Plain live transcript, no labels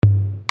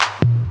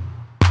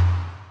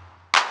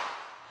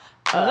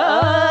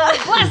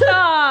Blast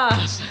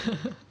off!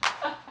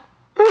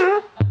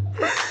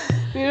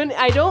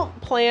 I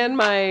don't plan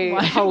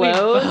my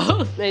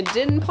hellos. I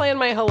didn't plan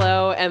my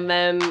hello, and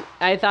then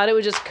I thought it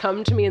would just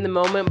come to me in the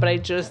moment, but I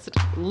just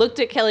looked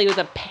at Kelly with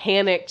a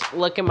panicked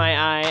look in my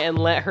eye and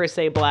let her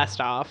say blast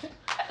off.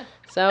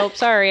 So,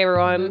 sorry,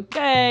 everyone.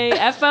 Okay,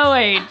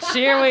 FOH,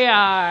 here we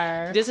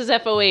are. This is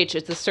FOH.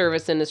 It's the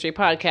Service Industry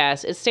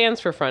Podcast. It stands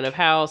for Front of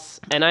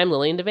House, and I'm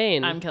Lillian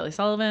Devane. I'm Kelly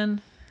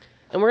Sullivan.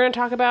 And we're going to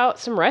talk about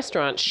some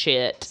restaurant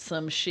shit.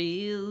 Some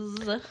she's.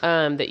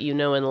 That you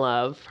know and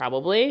love,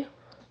 probably.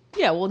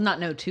 Yeah, well, not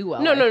know too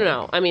well.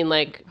 No. I mean,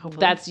 like, hopefully.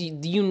 that's,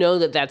 you know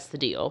that's the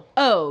deal.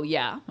 Oh,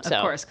 yeah. Of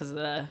So. course, because of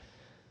the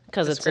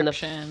Because it's in the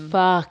description.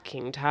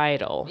 fucking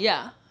title.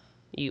 Yeah.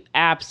 You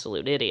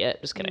absolute idiot.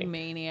 Just kidding.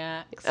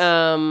 Maniacs.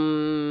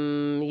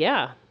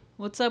 Yeah.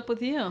 What's up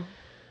with you?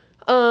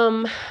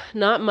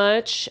 Not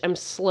much. I'm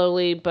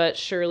slowly but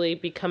surely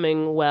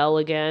becoming well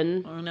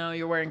again. Oh, no,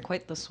 you're wearing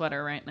quite the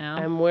sweater right now.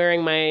 I'm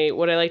wearing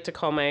what I like to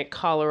call my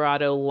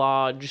Colorado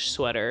Lodge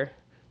sweater.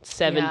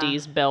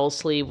 70s bell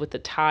sleeve with the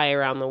tie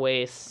around the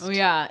waist. Oh,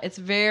 yeah. It's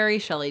very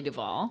Shelley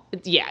Duvall.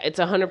 It's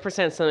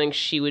 100% something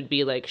she would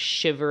be, like,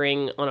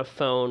 shivering on a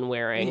phone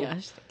wearing. Yeah.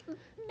 She's like,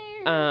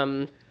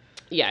 no.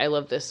 Yeah, I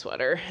love this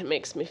sweater. It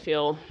makes me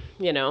feel,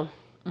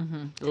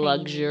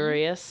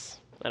 luxurious.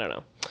 I don't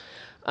know.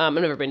 I've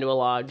never been to a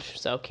lodge,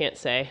 so can't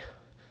say.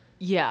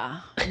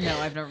 Yeah. No,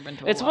 I've never been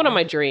to a It's one of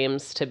my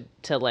dreams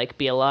to like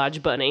be a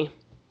lodge bunny.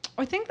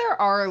 I think there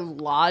are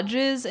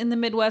lodges in the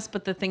Midwest,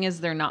 but the thing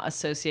is they're not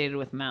associated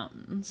with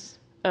mountains.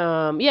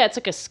 Yeah, it's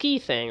like a ski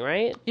thing,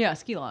 right? Yeah,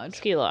 ski lodge.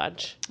 Ski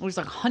lodge. There's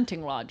like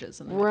hunting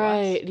lodges in the Midwest.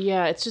 Right.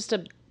 Yeah, it's just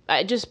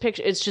I just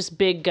picture it's just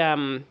big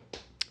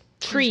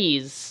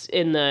trees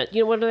in the,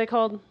 what are they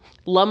called?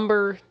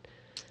 Lumber.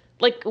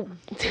 Like,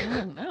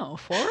 no,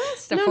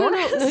 forest? No.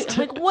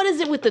 Like, what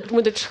is it with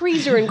when the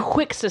trees are in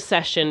quick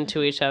succession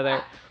to each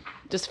other?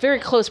 Just very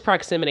close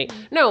proximity.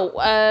 No,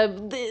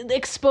 the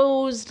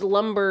exposed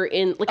lumber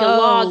in like a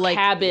log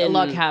cabin. A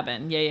log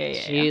cabin. Yeah.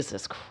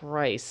 Jesus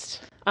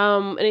Christ.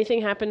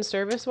 Anything happened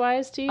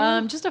service-wise to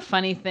you? Just a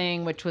funny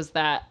thing, which was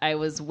that I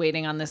was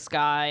waiting on this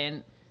guy,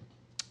 and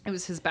it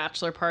was his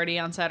bachelor party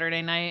on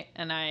Saturday night,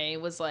 and I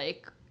was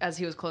like, as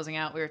he was closing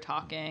out, we were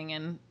talking,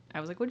 and I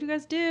was like, what'd you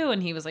guys do?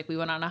 And he was like, we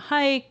went on a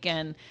hike,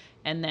 and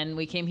then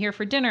we came here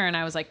for dinner. And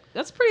I was like,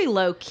 that's pretty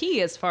low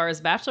key as far as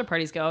bachelor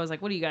parties go. I was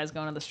like, what are you guys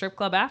going to the strip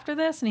club after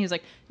this? And he was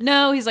like,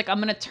 no. He's like, I'm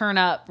going to turn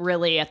up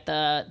really at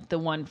the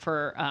one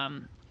for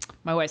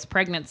my wife's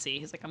pregnancy.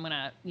 He's like, I'm going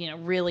to,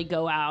 really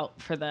go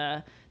out for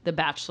the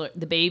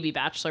baby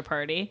bachelor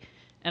party.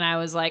 And I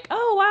was like,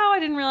 oh, wow, I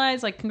didn't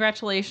realize, like,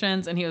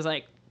 congratulations. And he was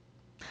like,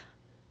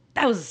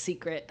 that was a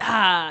secret.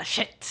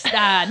 Shit.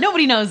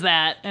 Nobody knows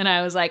that. And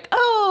I was like,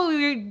 oh,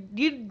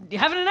 you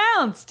haven't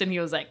announced. And he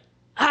was like,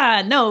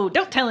 no,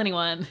 don't tell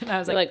anyone. And I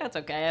was like, that's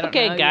okay. I don't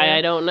know. Okay, guy,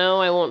 I don't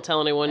know. I won't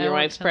tell anyone your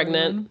wife's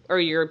pregnant anyone.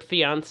 Or your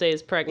fiance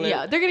is pregnant.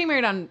 Yeah, they're getting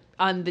married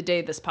on the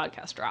day this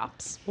podcast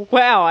drops.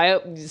 Wow,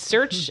 I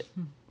search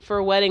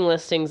for wedding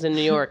listings in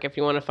New York if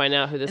you want to find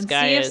out who this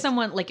guy is. See if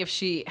someone, like, if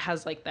she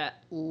has, like,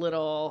 that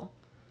little...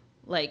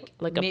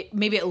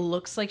 maybe it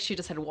looks like she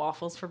just had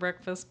waffles for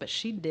breakfast, but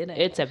she didn't.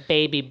 It's a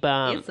baby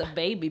bump. It's a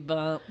baby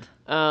bump.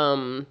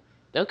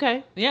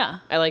 Okay. Yeah.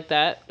 I like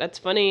that. That's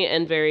funny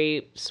and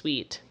very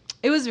sweet.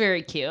 It was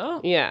very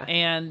cute. Yeah.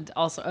 And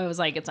also, I was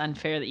like, it's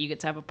unfair that you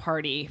get to have a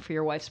party for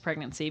your wife's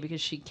pregnancy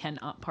because she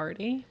cannot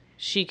party.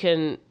 She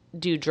can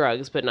do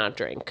drugs, but not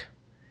drink.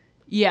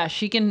 Yeah,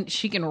 she can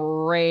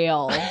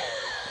rail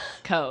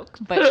Coke,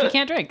 but she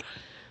can't drink.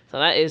 So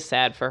that is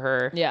sad for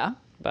her. Yeah.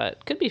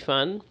 But could be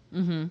fun.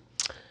 Mm-hmm.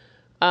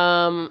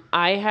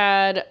 I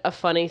had a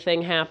funny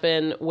thing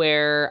happen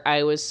where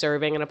I was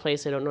serving at a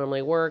place I don't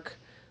normally work,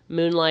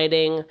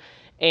 moonlighting,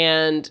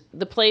 and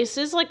the place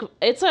is like,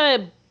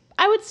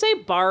 I would say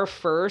bar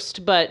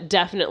first, but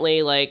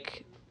definitely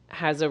like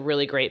has a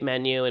really great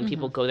menu and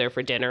people go there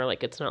for dinner.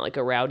 Like it's not like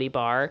a rowdy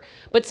bar,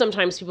 but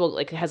sometimes people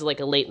like it has like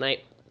a late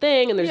night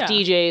thing and there's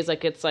DJs,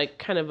 like it's like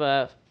kind of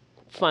a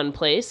fun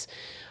place.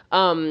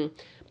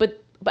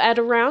 But at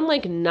around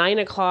like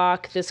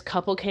 9:00, this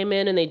couple came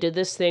in and they did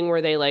this thing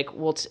where they like,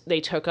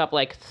 they took up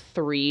like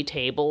 3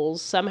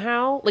 tables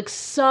somehow. Like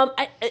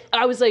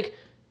I was like,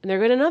 and they're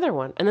getting another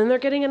one, and then they're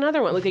getting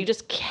another one. Like they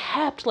just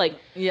kept like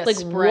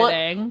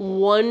spreading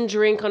one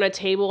drink on a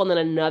table and then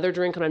another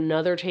drink on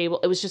another table.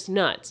 It was just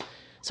nuts.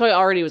 So I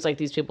already was like,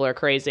 these people are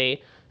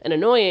crazy and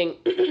annoying.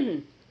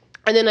 And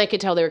then I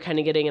could tell they were kind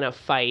of getting in a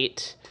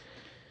fight.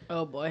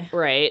 Oh, boy.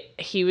 Right.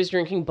 He was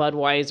drinking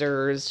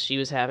Budweisers. She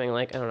was having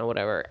like, I don't know,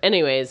 whatever.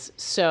 Anyways,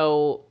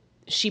 so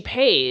she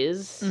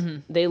pays. Mm-hmm.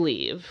 They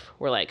leave.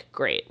 We're like,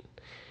 great.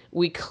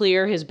 We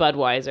clear his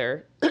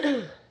Budweiser.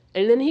 And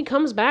then he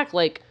comes back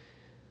like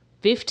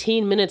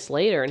 15 minutes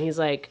later and he's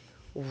like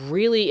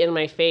really in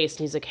my face. And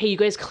he's like, hey, you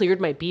guys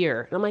cleared my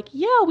beer. And I'm like,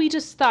 yeah, we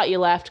just thought you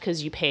left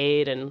because you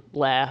paid and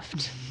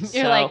left.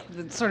 You're like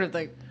sort of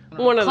the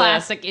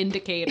classic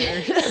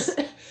indicators.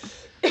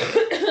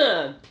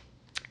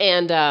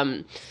 And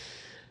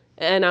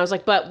And I was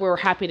like, but we're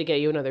happy to get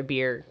you another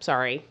beer.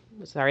 Sorry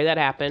that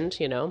happened,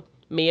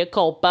 mea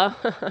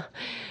culpa.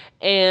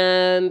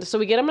 And so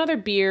we get him another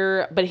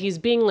beer, but he's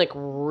being like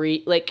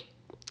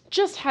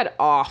just had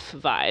off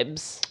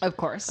vibes. Of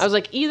course. I was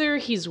like, either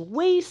he's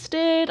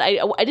wasted. I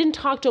didn't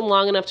talk to him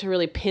long enough to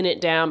really pin it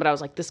down, but I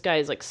was like, this guy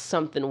is like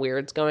something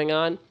weird's going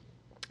on.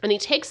 And he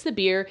takes the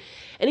beer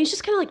and he's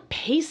just kind of like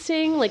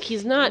pacing. Like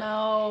he's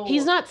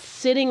not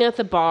sitting at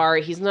the bar.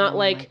 He's not Oh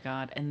like, my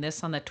God. And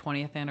this on the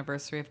 20th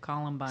anniversary of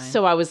Columbine.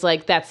 so I was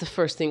like, that's the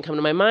first thing come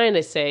to my mind.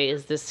 I say,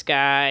 is this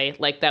guy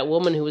like that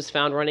woman who was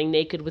found running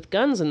naked with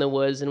guns in the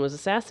woods and was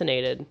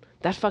assassinated?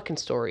 That fucking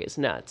story is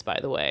nuts, by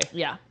the way.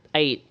 Yeah.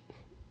 We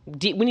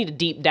need a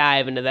deep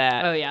dive into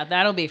that. Oh yeah.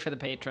 That'll be for the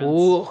patrons.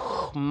 Ooh,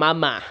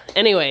 mama.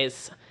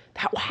 Anyways,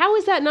 how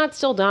is that not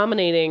still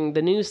dominating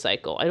the news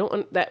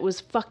cycle? That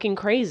was fucking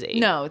crazy.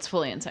 No, it's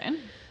fully insane.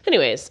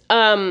 Anyways,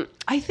 I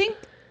think.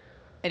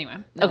 Anyway.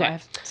 No, Okay. I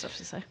have stuff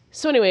to say.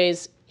 so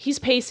anyways, he's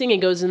pacing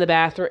and goes in the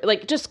bathroom,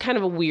 like just kind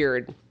of a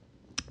weird.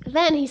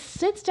 Then he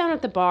sits down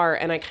at the bar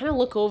and I kind of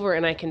look over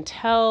and I can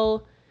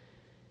tell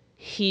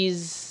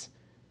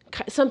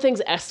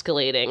something's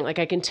escalating. Like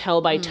I can tell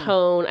by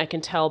tone, I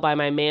can tell by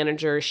my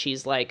manager,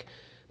 she's like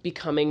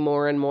becoming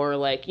more and more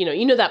like,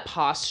 that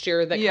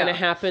posture that kind of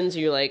happens.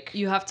 You like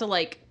You have to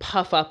like.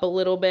 puff up a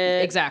little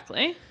bit.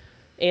 Exactly.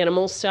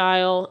 Animal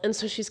style. And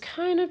so she's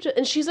kind of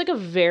and she's like a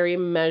very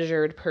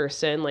measured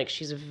person. Like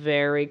she's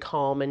very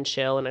calm and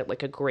chill and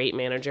like a great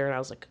manager. And I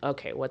was like,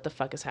 okay, what the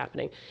fuck is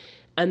happening?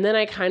 And then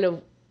I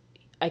can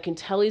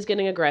tell he's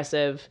getting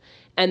aggressive.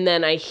 And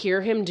then I hear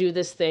him do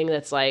this thing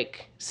that's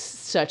like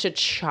such a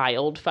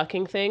child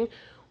fucking thing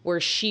where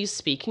she's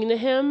speaking to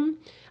him.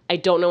 I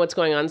don't know what's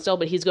going on still,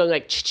 but he's going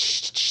like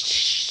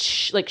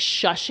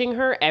shushing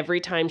her every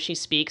time she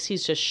speaks.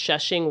 He's just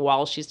shushing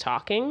while she's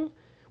talking,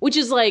 which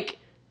is like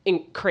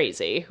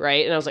crazy,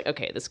 right? And I was like,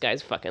 okay, this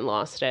guy's fucking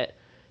lost it.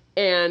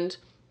 And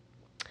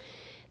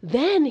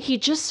then he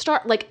just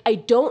I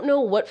don't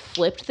know what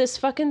flipped this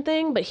fucking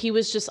thing, but he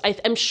was just,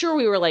 I'm sure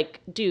we were like,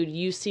 dude,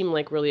 you seem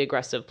like really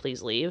aggressive,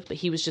 please leave. But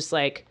he was just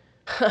like,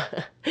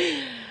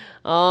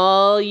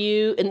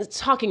 and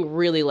talking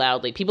really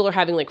loudly. People are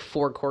having like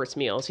 4-course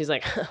meals. He's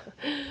like,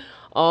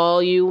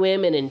 all you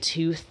women in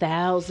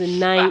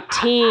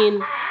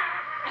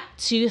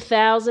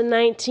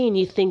 2019,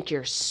 you think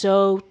you're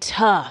so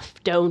tough,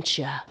 don't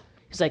you?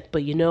 He's like,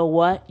 but you know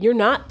what? You're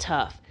not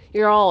tough.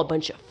 You're all a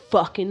bunch of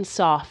fucking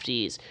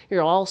softies.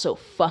 You're all so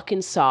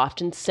fucking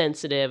soft and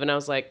sensitive. And I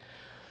was like,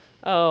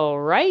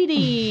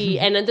 alrighty.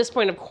 And at this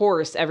point, of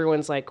course,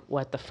 everyone's like,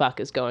 what the fuck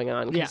is going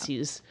on? Because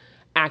he's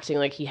acting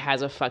like he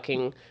has a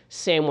fucking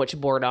sandwich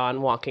board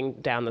on walking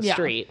down the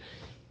street.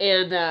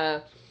 And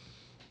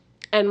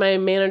my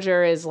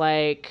manager is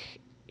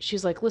like,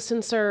 she's like,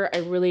 listen, sir, I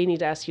really need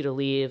to ask you to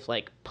leave.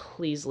 Like,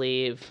 please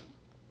leave.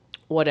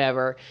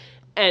 Whatever.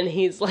 And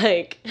he's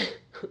like,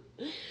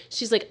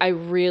 she's like, I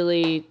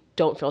really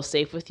don't feel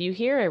safe with you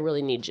here. I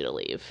really need you to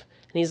leave.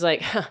 And he's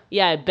like,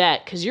 yeah, I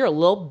bet, because you're a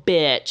little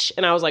bitch.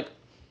 And I was like,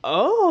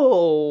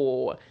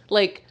 oh.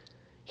 Like,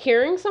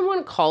 hearing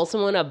someone call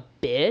someone a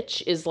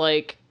bitch is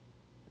like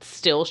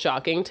still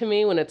shocking to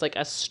me when it's like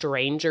a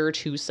stranger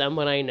to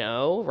someone I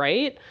know,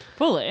 right?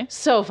 Fully.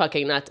 So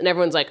fucking nuts. And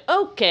everyone's like,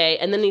 okay.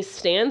 And then he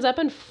stands up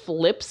and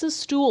flips a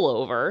stool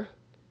over.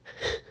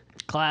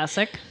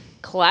 Classic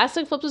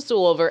Flips a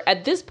stool over.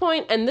 At this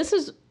point, and this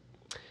is,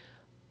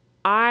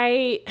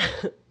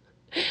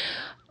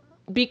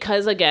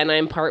 because again,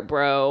 I'm part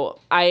bro,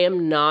 I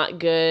am not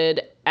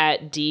good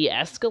at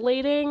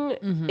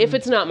de-escalating if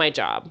it's not my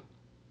job.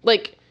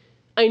 Like,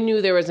 I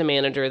knew there was a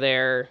manager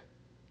there,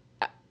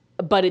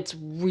 but it's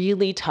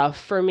really tough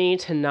for me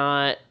to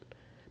not,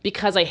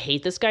 because I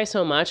hate this guy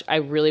so much, I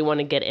really want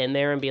to get in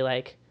there and be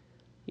like,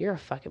 you're a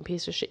fucking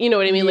piece of shit. You know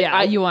what I mean? Yeah,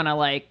 like, you want to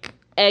like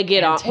egg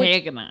it on,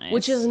 antagonize.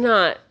 which is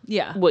not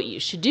Yeah. what you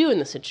should do in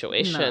the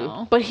situation.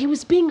 No. But he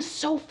was being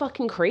so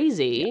fucking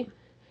crazy. Yeah.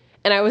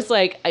 And I was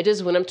like, I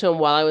just went up to him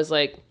while I was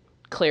like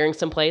clearing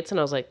some plates and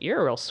I was like,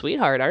 you're a real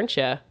sweetheart, aren't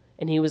you?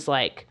 And he was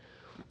like,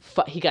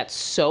 he got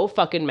so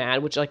fucking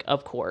mad, which like,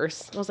 of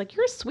course. I was like,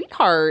 you're a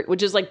sweetheart,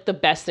 which is like the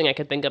best thing I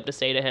could think of to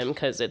say to him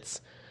because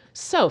it's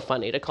so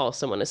funny to call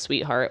someone a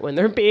sweetheart when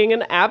they're being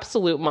an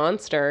absolute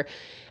monster.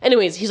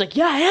 Anyways, he's like,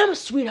 yeah, I am a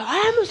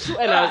sweetheart.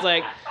 And I was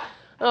like,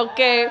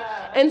 okay.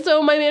 And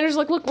so my manager's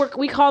like, look,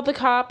 we called the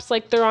cops.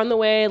 Like, they're on the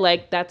way.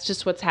 Like, that's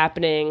just what's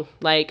happening.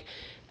 Like,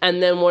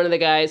 and then one of the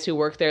guys who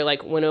worked there,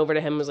 like, went over to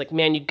him and was like,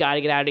 man, you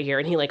gotta get out of here.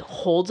 And he, like,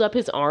 holds up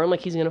his arm like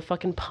he's gonna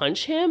fucking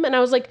punch him. And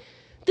I was like,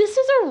 this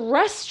is a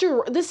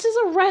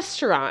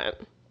restaurant.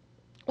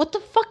 What the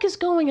fuck is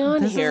going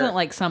on This here? isn't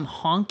like some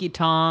honky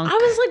tonk. I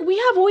was like, we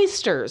have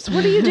oysters.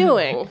 What are you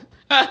doing?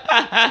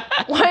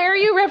 Why are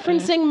you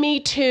referencing Me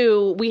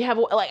Too? We have,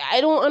 like,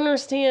 I don't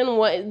understand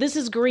what, this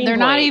is Greenpoint. They're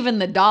not even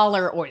the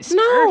dollar oysters.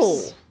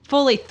 No.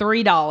 Fully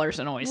 $3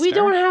 an oyster. We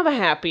don't have a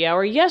happy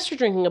hour. Yes, you're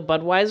drinking a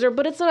Budweiser,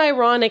 but it's an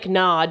ironic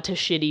nod to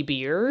shitty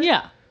beer.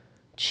 Yeah.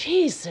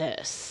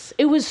 Jesus.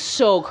 It was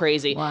so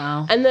crazy.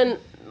 Wow. And then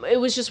it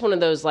was just one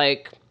of those,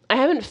 like, I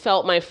haven't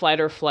felt my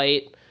flight or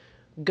flight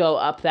go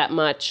up that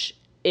much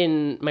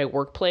in my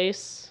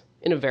workplace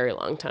in a very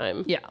long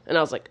time. Yeah. And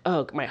I was like,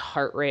 oh, my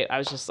heart rate. I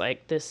was just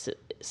like, this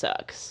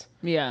sucks.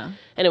 Yeah.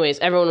 Anyways,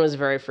 everyone was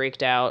very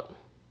freaked out.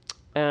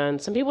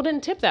 And some people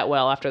didn't tip that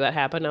well after that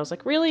happened. I was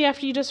like, really?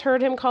 After you just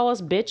heard him call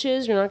us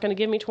bitches, you're not going to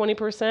give me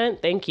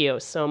 20%? Thank you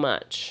so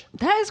much.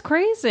 That is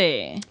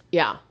crazy.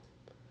 Yeah.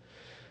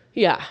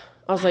 Yeah.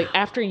 I was like,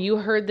 after you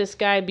heard this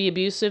guy be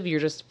abusive, you're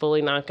just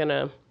fully not going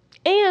to.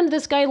 And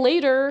this guy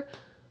later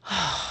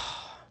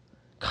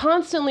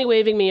constantly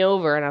waving me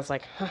over. And I was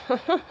like,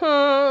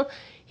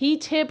 he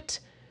tipped.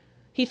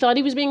 He thought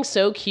he was being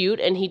so cute,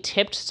 and he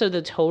tipped so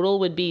the total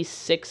would be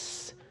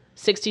 66.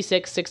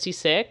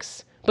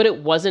 But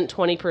it wasn't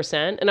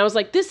 20%. And I was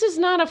like, this is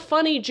not a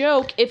funny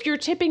joke if you're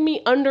tipping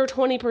me under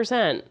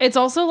 20%. It's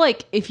also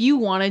like, if you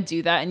want to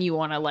do that and you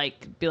want to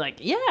like be like,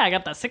 yeah, I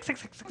got the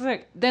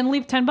 666, then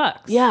leave $10.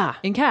 Yeah.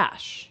 In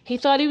cash. He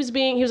thought he was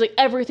like,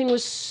 everything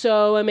was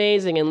so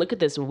amazing. And look at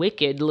this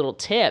wicked little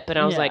tip. And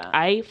I was like,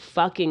 I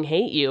fucking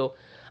hate you.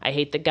 I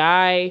hate the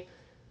guy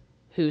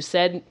who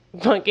said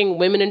fucking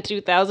women in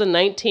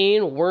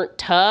 2019 weren't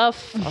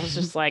tough. I was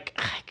just like,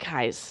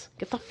 guys,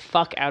 get the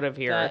fuck out of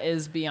here. That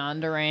is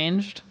beyond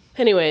deranged.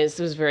 Anyways,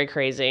 it was very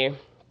crazy.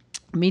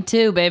 Me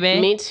too,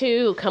 baby. Me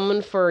too,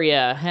 coming for you.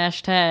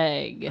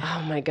 Hashtag.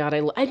 Oh my God,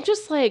 I'm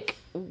just like,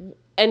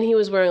 and he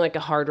was wearing like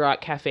a Hard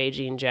Rock Cafe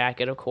jean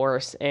jacket, of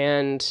course.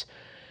 And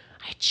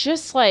I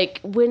just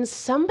like, when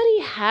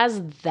somebody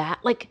has that,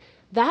 like,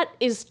 that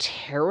is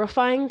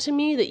terrifying to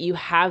me, that you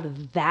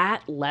have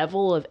that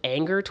level of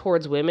anger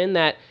towards women,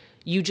 that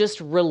you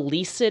just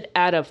release it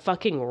at a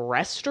fucking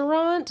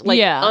restaurant. Like,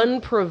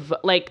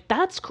 like,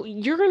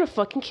 you're gonna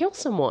fucking kill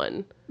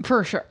someone.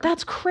 For sure.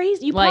 That's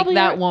crazy. You like, probably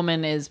that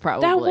woman is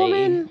probably that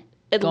woman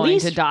going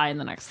to die in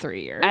the next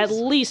 3 years. At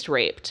least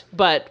raped,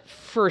 but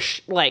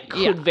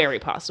could very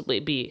possibly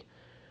be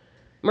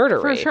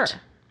murder raped.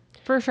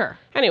 For sure.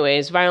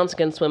 Anyways, violence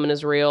against women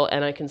is real,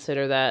 and I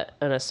consider that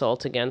an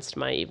assault against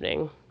my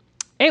evening.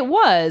 It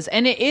was,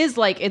 and it is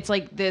like, it's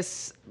like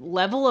this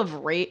level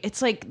of rape.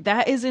 It's like,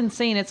 that is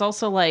insane. It's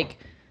also like,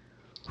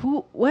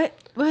 what?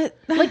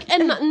 Like,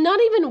 and not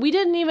even, we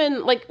didn't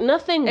even, like,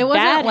 nothing It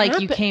wasn't bad like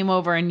happened. you came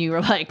over and you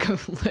were like,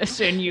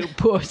 listen, you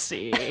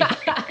pussy.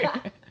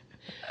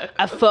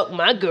 I fucked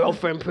my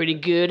girlfriend pretty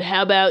good.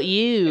 How about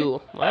you?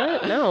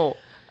 What? No.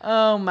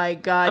 Oh my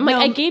God. I'm like,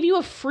 I gave you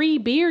a free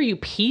beer, you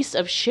piece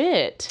of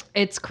shit.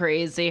 It's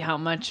crazy how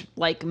much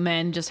like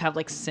men just have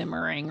like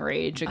simmering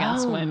rage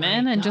against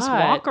women and just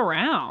God. walk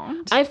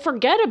around. I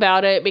forget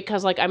about it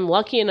because like I'm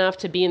lucky enough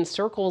to be in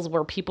circles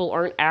where people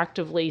aren't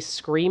actively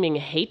screaming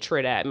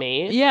hatred at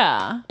me.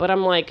 Yeah. But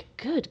I'm like,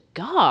 good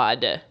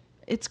God.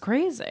 It's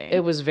crazy.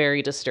 It was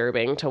very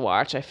disturbing to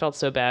watch. I felt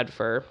so bad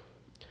for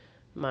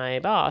my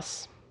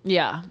boss.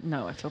 Yeah.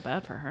 No, I feel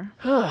bad for her.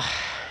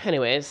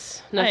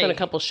 Anyways, nothing a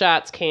couple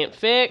shots can't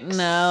fix.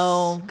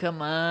 No,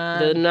 come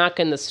on. The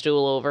knocking the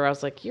stool over, I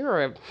was like,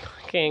 you're a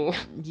fucking...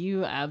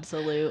 You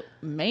absolute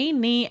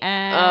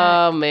maniac.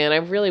 Oh, man, I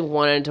really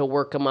wanted to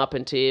work him up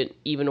into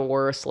even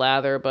worse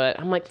lather, but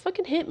I'm like,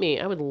 fucking hit me.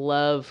 I would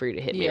love for you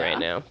to hit me right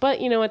now. But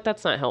you know what?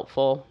 That's not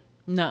helpful.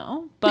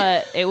 No,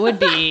 but it would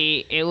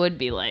be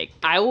like...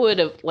 I would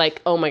have,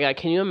 like, oh my God,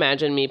 can you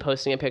imagine me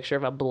posting a picture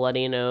of a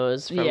bloody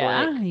nose from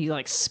you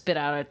like spit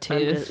out a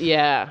tooth.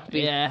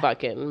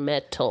 Fucking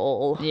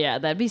metal. Yeah,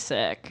 that'd be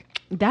sick.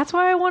 That's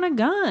why I want a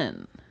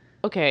gun.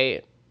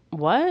 Okay,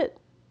 what?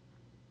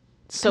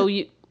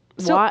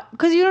 What?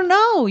 Because you don't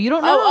know. You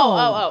don't know.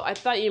 Oh, I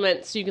thought you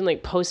meant so you can,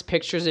 like, post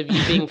pictures of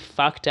you being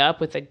fucked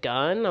up with a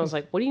gun. I was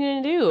like, what are you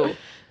going to do?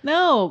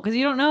 No, because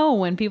you don't know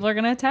when people are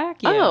going to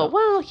attack you. Oh,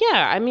 well,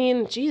 yeah. I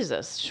mean,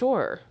 Jesus,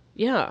 sure.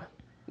 Yeah.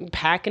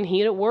 Pack and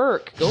heat at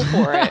work. Go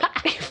for it.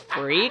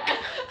 Freak.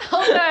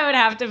 Also, I would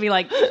have to be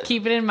like,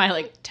 keep it in my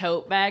like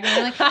tote bag. And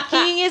I'm like,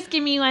 can you just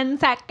give me 1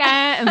 second?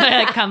 And then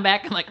I like come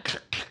back and like,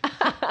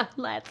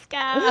 let's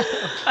go.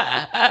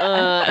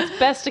 It's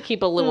best to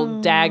keep a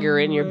little dagger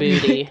in your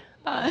booty.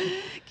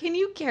 Can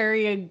you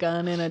carry a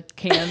gun in a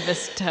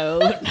canvas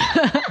tote?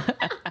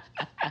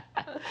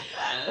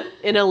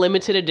 In a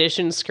limited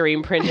edition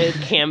screen printed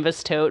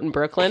canvas tote in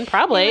Brooklyn?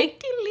 Probably.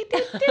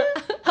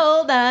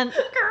 Hold on.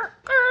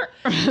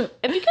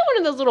 If you get one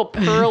of those little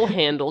pearl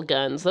handle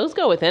guns, those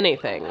go with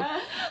anything.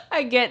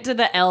 I get to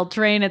the L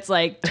train. It's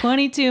like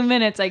 22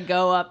 minutes. I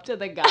go up to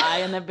the guy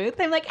in the booth.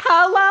 I'm like,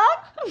 how long?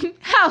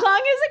 How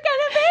long is it going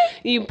to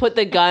be? You put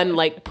the gun,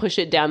 like, push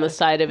it down the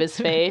side of his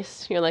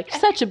face. You're like,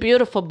 such a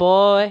beautiful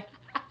boy.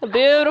 A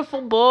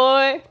beautiful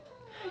boy.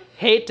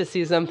 Hate to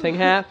see something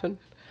happen.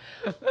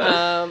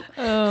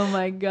 Oh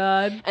my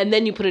God. And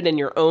then you put it in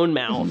your own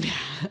mouth.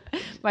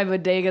 My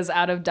bodega's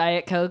out of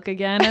Diet Coke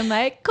again. I'm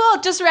like,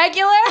 cool, just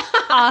regular?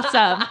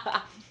 Awesome.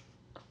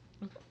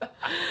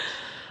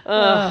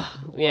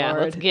 Yeah,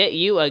 let's get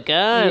you a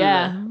gun.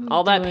 Yeah.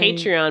 All that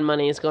Patreon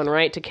money is going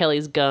right to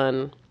Kelly's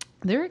gun.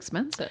 They're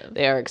expensive.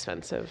 They are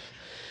expensive.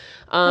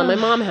 My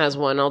mom has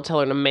one. I'll tell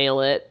her to mail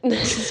it.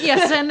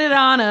 Yeah, send it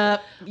on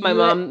up. My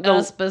mom,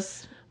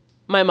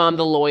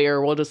 the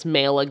lawyer, will just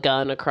mail a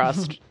gun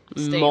across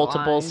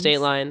multiple state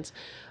lines.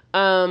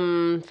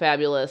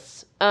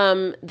 Fabulous.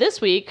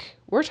 This week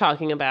we're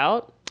talking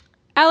about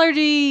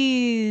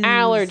Allergies.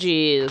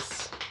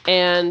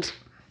 And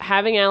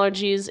having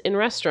allergies in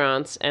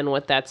restaurants and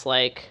what that's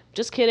like.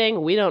 Just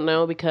kidding. We don't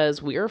know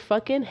because we are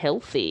fucking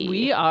healthy.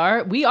 We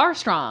are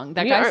strong.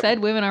 That guy said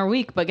women are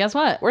weak, but guess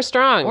what? We're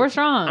strong. We're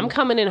strong. I'm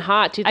coming in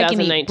hot 2019.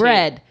 I can eat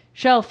bread,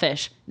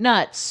 shellfish,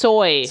 nuts,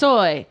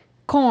 soy,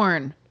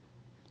 corn,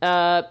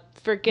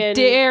 freaking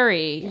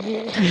dairy.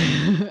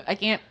 I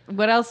can't.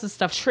 What else is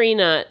stuff? Tree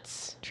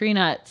nuts.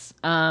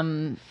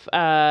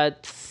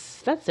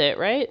 That's it,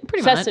 right?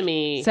 Pretty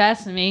Sesame. much.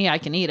 Sesame. I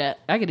can eat it.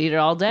 I could eat it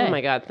all day. Oh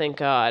my God. Thank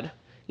God.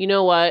 You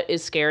know what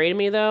is scary to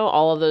me, though?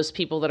 All of those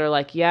people that are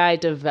like, yeah, I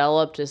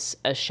developed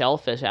a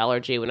shellfish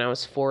allergy when I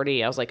was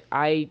 40. I was like,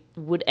 I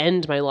would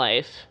end my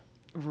life.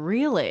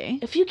 Really?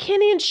 If you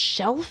can't eat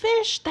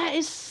shellfish,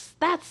 that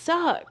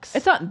sucks.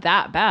 It's not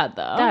that bad,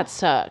 though. That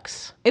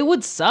sucks. It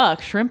would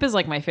suck. Shrimp is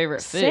like my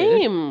favorite food.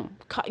 Same.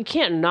 You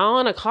can't gnaw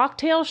on a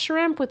cocktail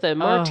shrimp with a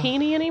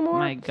martini anymore.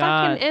 My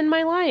God. Fucking end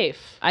my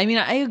life. I mean,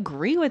 I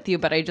agree with you,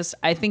 but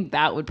I think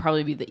that would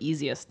probably be the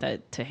easiest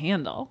to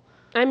handle.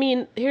 I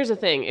mean, here's the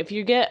thing. If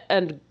you get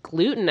a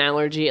gluten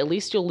allergy, at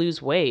least you'll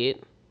lose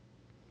weight.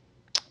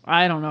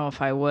 I don't know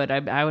if I would.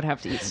 I would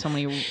have to eat so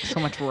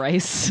much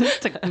rice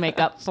to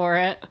make up for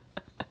it.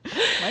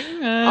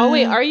 Oh,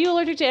 wait. Are you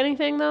allergic to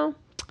anything, though?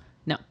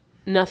 No.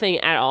 Nothing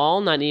at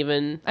all? Not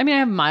even... I mean, I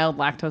have mild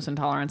lactose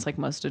intolerance like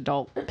most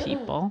adult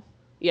people.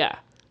 Yeah.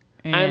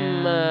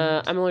 And...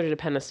 I'm allergic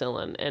to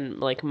penicillin and,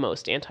 like,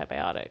 most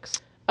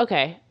antibiotics.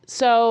 Okay.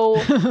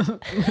 So...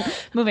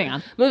 Moving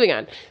on.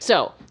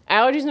 So,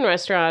 allergies in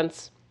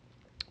restaurants,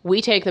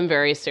 we take them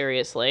very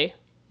seriously.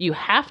 You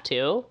have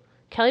to.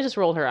 Kelly just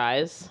rolled her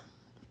eyes.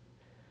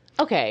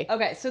 Okay,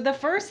 so the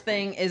first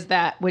thing is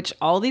that, which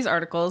all these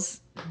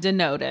articles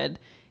denoted,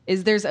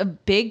 is there's a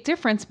big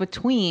difference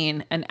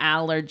between an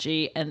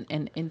allergy and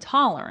an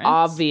intolerance.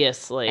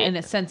 Obviously. And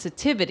a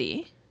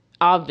sensitivity.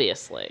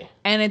 Obviously.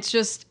 And it's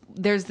just,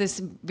 there's this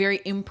very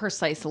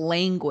imprecise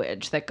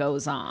language that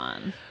goes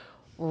on.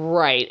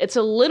 Right. It's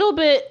a little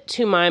bit,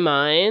 to my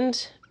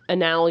mind,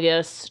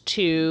 analogous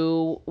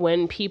to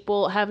when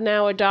people have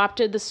now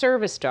adopted the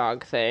service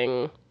dog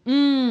thing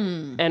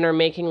and are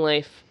making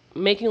life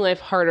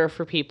harder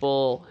for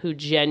people who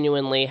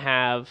genuinely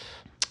have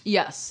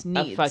needs.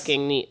 a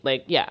fucking need.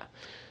 Like, yeah.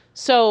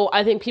 So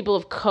I think people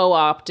have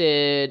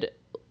co-opted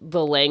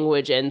the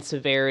language and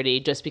severity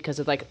just because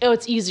of like, oh,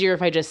 it's easier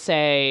if I just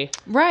say,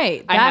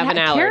 right. I have an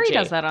allergy. Carrie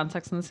does that on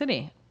Sex and the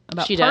City.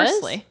 About she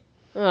parsley.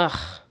 Does? Ugh.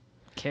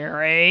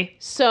 Carrie.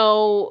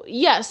 So,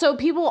 yeah, so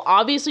people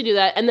obviously do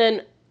that. And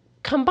then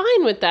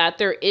combined with that,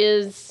 there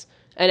is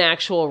an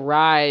actual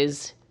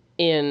rise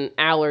in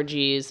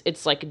allergies.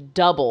 It's like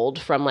doubled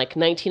from like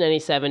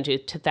 1997 to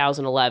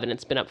 2011.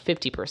 It's been up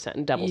 50%.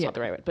 And double's not the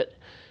right word, but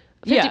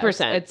 50%.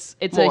 Yeah,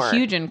 it's a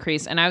huge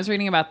increase. And I was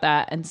reading about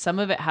that, and some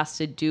of it has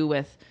to do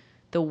with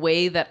the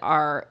way that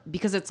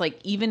because it's like,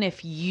 even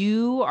if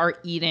you are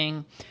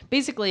eating,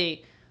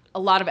 basically a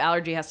lot of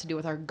allergy has to do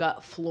with our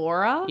gut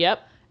flora.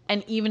 Yep.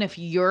 And even if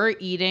you're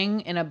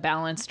eating in a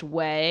balanced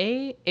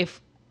way,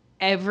 if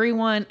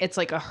everyone, it's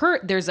like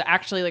there's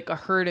actually like a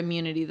herd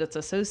immunity that's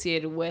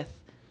associated with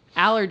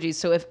allergies.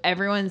 So if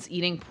everyone's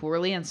eating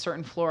poorly and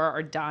certain flora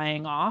are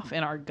dying off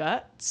in our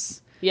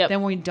guts,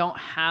 then we don't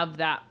have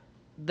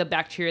the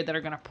bacteria that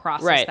are going to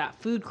process that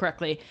food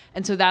correctly.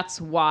 And so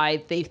that's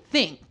why they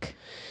think.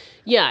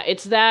 Yeah,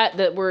 it's that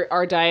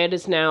our diet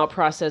is now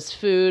processed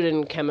food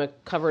and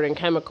covered in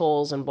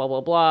chemicals and blah,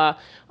 blah, blah.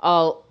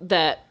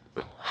 That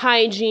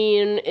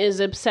hygiene is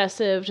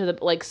obsessive to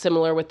like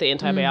similar with the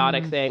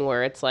antibiotic thing,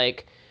 where it's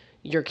like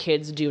your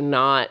kids do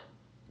not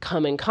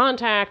come in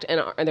contact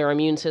and their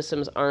immune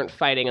systems aren't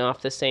fighting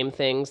off the same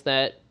things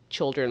that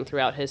children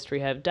throughout history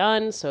have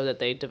done, so that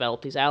they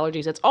develop these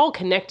allergies. It's all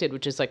connected,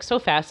 which is like so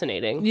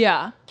fascinating.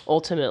 Yeah.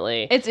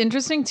 Ultimately. It's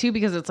interesting too,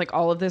 because it's like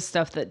all of this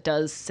stuff that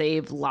does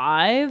save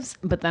lives,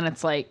 but then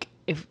it's like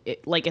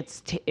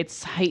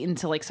it's heightened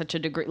to like such a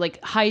degree.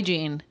 Like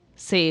hygiene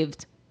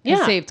saved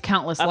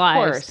countless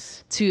lives.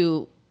 Course.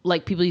 To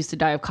like, people used to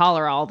die of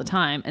cholera all the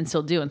time and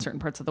still do in certain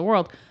parts of the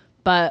world,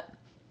 but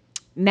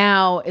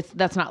now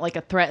that's not like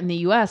a threat in the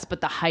US, but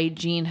the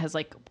hygiene has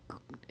like,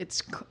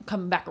 it's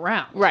come back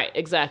around. Right,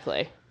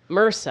 exactly.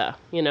 MRSA,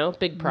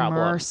 big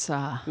problem.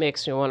 MRSA.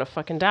 Makes me want to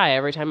fucking die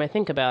every time I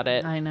think about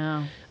it. I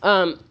know.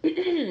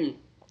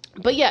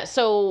 But yeah,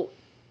 so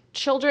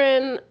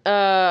children,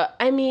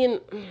 I mean,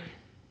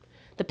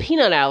 the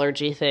peanut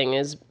allergy thing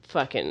is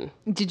fucking...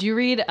 Did you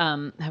read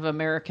Have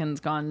Americans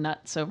Gone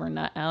Nuts Over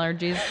Nut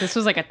Allergies? This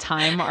was like a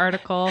Time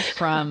article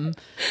from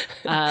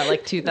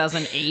like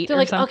 2008 They're or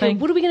like, something. okay,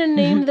 what are we going to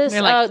name this?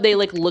 Like, they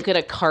like look at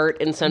a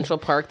cart in Central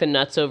Park, the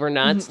Nuts Over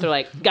Nuts. They're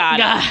like, got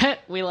it.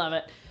 We love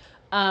it.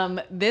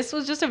 This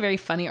was just a very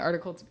funny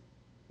article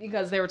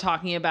because they were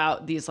talking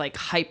about these like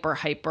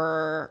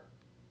hyper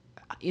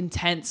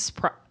intense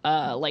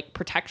like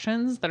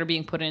protections that are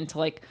being put into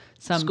like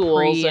some schools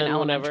pre and and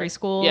elementary whatever.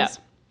 schools. Yeah.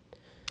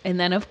 And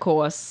then, of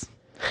course,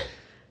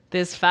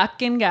 This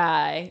fucking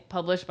guy,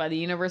 published by the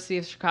University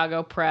of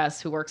Chicago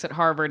Press, who works at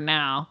Harvard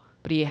now,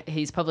 but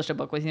he's published a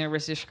book with the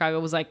University of Chicago,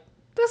 was like,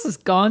 this has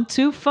gone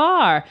too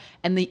far.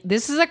 And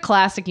this is a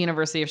classic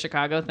University of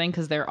Chicago thing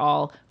because they're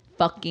all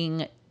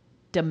fucking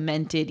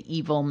demented,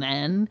 evil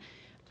men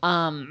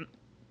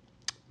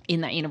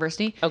in that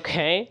university.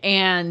 Okay.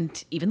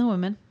 And even the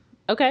women.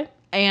 Okay.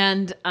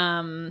 And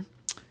and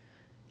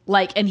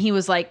he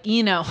was like,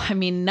 I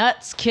mean,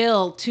 nuts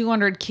kill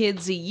 200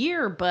 kids a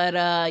year,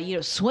 but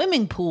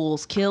swimming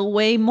pools kill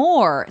way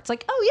more. It's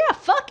like, oh yeah,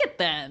 fuck it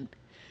then.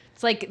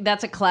 It's like,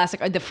 that's a classic.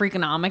 The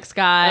Freakonomics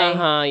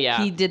guy.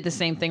 Yeah. He did the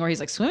same thing where he's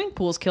like, swimming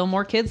pools kill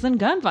more kids than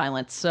gun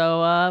violence.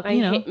 So I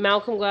hate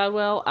Malcolm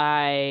Gladwell.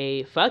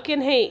 I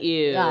fucking hate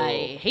you.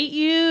 I hate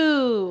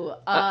you.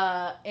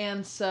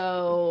 And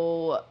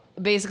so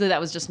basically that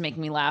was just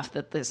making me laugh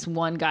that this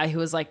one guy who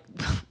was like,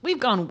 we've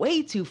gone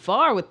way too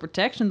far with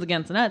protections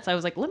against nuts. I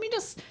was like, let me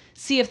just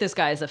see if this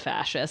guy is a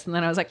fascist. And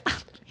then I was like,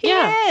 he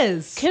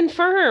is.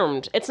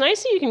 Confirmed. It's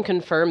nice that you can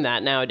confirm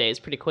that nowadays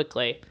pretty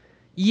quickly.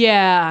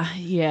 Yeah.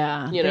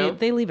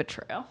 They leave a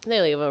trail.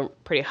 They leave a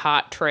pretty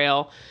hot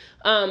trail.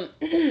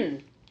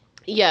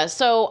 Yeah,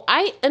 so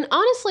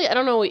honestly, I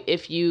don't know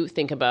if you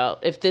think about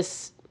if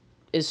this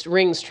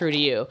rings true to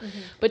you,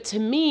 but to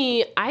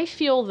me, I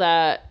feel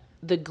that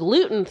the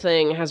gluten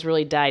thing has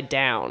really died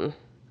down.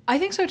 I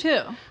think so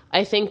too.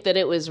 I think that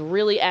it was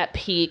really at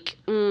peak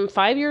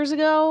 5 years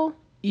ago.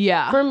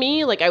 Yeah. For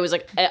me, I was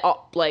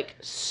like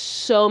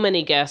so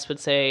many guests would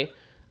say,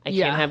 I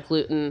can't have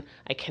gluten.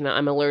 I cannot.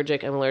 I'm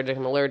allergic.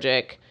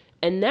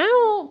 And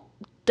now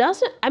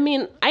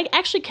I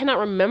actually cannot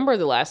remember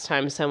the last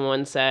time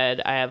someone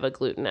said I have a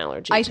gluten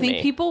allergy. I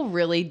think people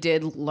really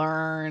did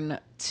learn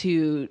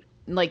to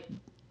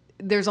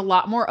there's a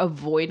lot more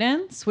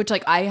avoidance, which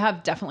I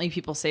have definitely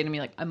people say to me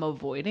I'm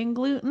avoiding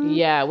gluten.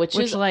 Yeah, which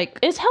is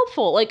it's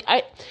helpful.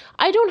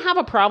 I don't have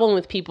a problem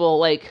with people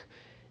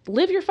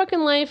live your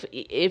fucking life.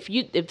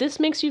 If this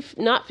makes you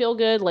not feel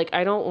good,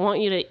 I don't want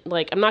you to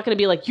I'm not going to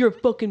be like, you're a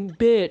fucking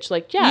bitch.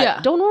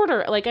 Don't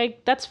order.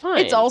 That's fine.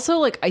 It's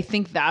also I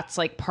think that's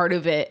part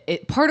of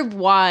it. Part of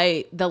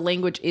why the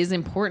language is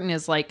important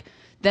is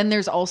then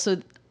there's also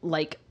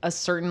a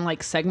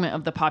certain segment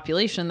of the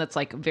population that's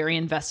very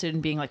invested in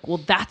being well,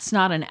 that's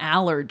not an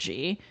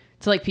allergy.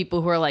 To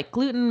people who are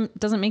gluten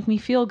doesn't make me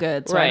feel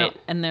good. So right.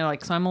 And they're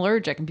so I'm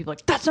allergic. And people are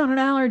that's not an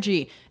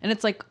allergy. And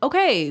it's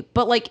okay.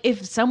 But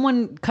if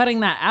someone cutting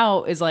that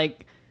out is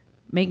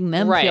making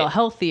them feel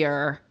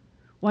healthier,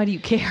 why do you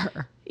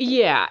care?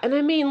 Yeah. And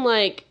I mean,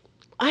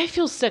 I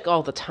feel sick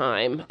all the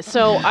time.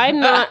 So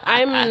I'm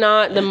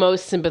not the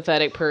most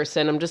sympathetic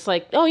person. I'm just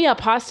oh yeah,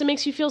 pasta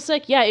makes you feel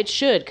sick. Yeah, it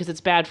should, because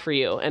it's bad for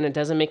you. And it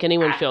doesn't make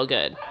anyone feel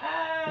good.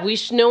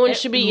 No one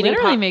should be eating.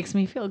 Literally makes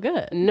me feel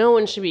good. No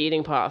one should be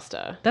eating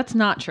pasta. That's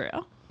not true.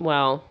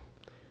 Well,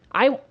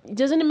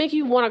 doesn't it make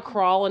you want to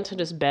crawl into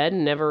this bed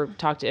and never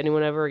talk to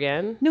anyone ever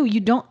again? No, you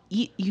don't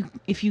eat.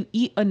 If you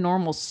eat a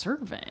normal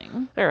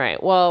serving. All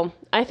right. Well,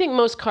 I think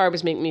most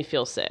carbs make me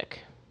feel sick.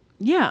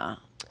 Yeah.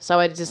 So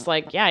I just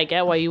I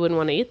get why you wouldn't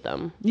want to eat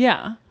them.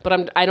 Yeah.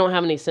 But I don't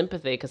have any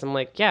sympathy because I'm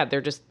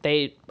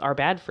they are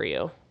bad for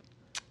you.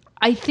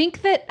 I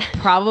think that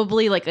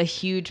probably a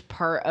huge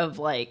part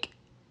of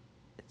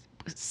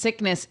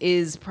sickness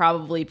is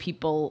probably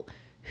people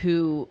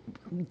who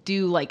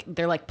do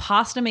they're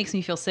pasta makes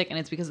me feel sick, and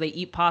it's because they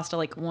eat pasta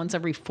once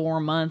every 4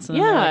 months, and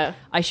then they're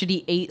I should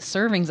eat 8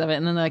 servings of it,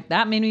 and then they're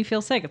that made me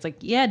feel sick. It's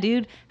yeah,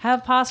 dude,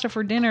 have pasta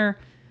for dinner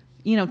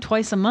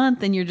twice a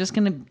month, and you're just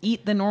gonna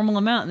eat the normal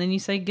amount, and then you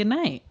say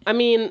goodnight. I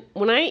mean,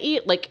 when I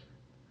eat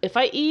if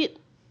I eat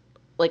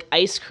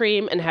ice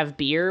cream and have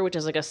beer, which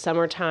is a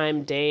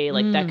summertime day,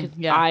 that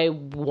could, I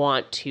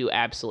want to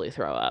absolutely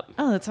throw up.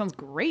 Oh, that sounds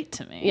great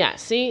to me. Yeah,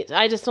 see,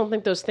 I just don't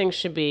think those things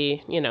should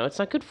be, it's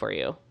not good for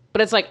you. But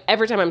it's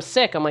every time I'm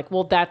sick, I'm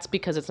well, that's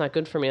because it's not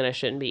good for me and I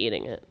shouldn't be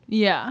eating it.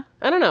 Yeah.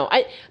 I don't know.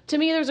 To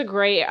me, there's a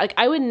gray,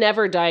 I would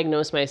never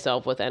diagnose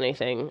myself with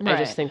anything. Right. I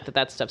just think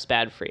that stuff's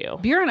bad for you.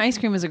 Beer and ice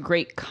cream is a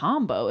great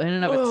combo in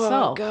and of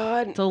itself. Oh,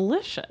 God.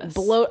 Delicious.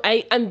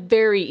 I'm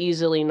very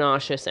easily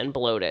nauseous and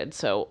bloated,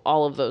 so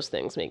all of those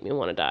things make me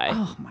want to die.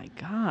 Oh, my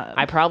God.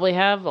 I probably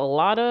have a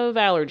lot of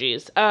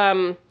allergies.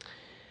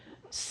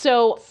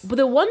 So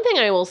the one thing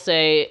I will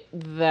say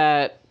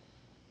that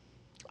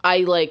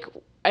I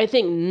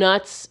think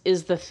nuts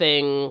is the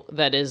thing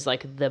that is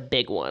the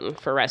big one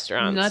for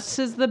restaurants. Nuts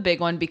is the big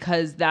one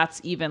because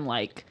that's even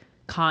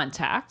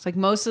contact.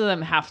 Most of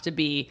them have to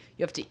be,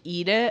 you have to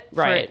eat it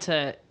for it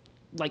to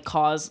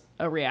cause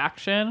a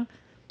reaction.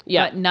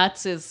 Yeah. But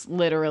nuts is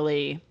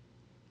literally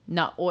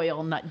nut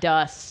oil, nut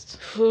dust.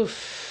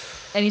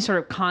 Oof. Any sort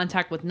of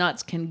contact with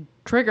nuts can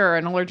trigger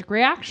an allergic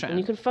reaction. And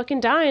you can fucking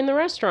die in the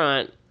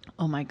restaurant.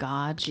 Oh my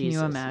God. Jesus.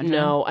 Can you imagine?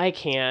 No, I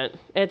can't.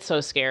 It's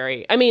so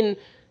scary. I mean,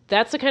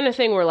 that's the kind of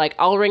thing where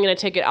I'll ring in a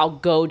ticket, I'll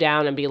go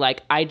down and be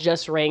I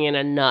just rang in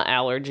a nut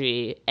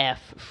allergy,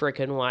 F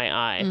frickin'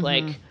 YI.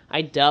 Mm-hmm.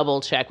 I double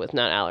check with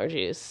nut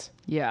allergies.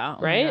 Yeah.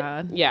 Oh right? My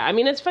God. Yeah. I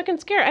mean, it's fucking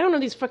scary. I don't know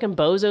these fucking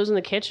bozos in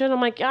the kitchen.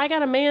 I'm I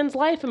got a man's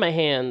life in my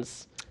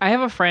hands. I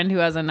have a friend who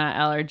has a nut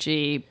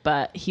allergy,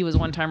 but he was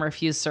one time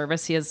refused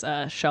service. He has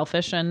a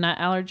shellfish and nut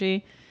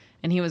allergy,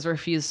 and he was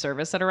refused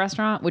service at a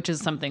restaurant, which is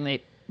something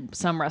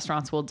some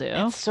restaurants will do.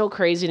 It's so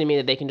crazy to me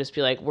that they can just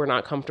be like, we're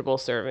not comfortable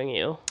serving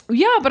you.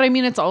 Yeah, but I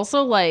mean, it's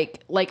also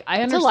like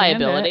I understand a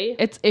liability.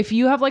 It's if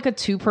you have like a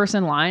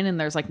 2-person line and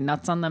there's like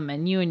nuts on the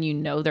menu and you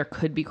know there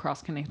could be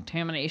cross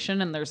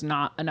contamination and there's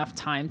not enough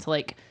time to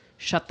like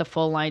shut the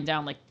full line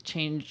down, like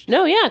change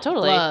No, yeah,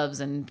 totally.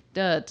 gloves and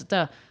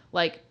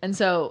like, and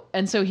so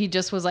he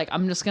just was like,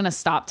 I'm just gonna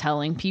stop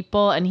telling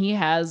people, and he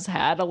has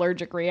had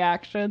allergic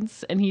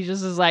reactions, and he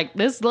just is like,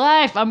 this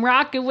life, I'm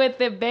rocking with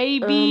it,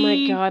 baby. Oh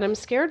my God, I'm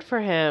scared for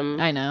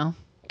him. I know.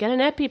 Get an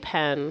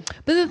EpiPen.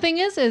 But the thing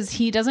is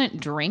he doesn't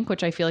drink,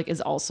 which I feel like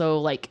is also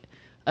like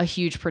a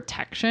huge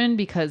protection,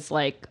 because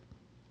like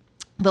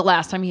the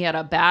last time he had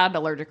a bad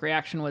allergic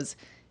reaction was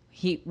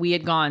we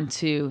had gone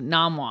to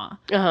Namwa.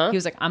 He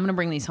was like, I'm gonna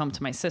bring these home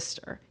to my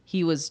sister.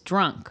 He was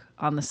drunk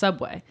on the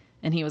subway.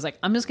 And he was like,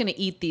 I'm just going to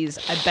eat these.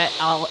 I bet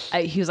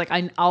he was like,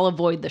 I'll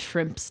avoid the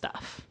shrimp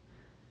stuff.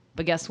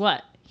 But guess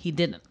what? He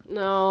didn't.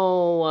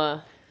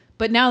 No.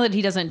 But now that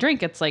he doesn't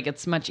drink, it's like,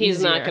 it's much easier.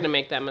 He's not going to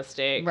make that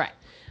mistake. Right.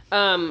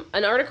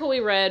 An article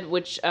we read,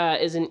 which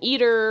is an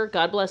Eater,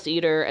 God bless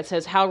Eater. It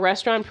says how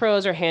restaurant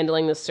pros are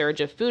handling the surge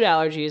of food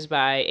allergies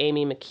by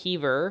Amy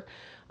McKeever,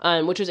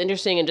 which was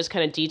interesting and just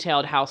kind of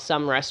detailed how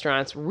some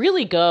restaurants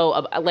really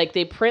go, like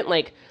they print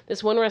like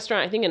this one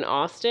restaurant, I think in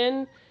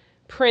Austin,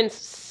 prints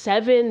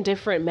 7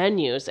 different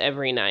menus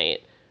every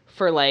night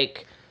for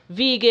like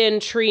vegan,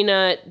 tree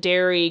nut,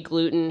 dairy,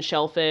 gluten,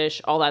 shellfish,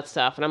 all that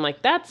stuff. And I'm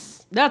like,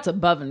 that's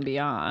above and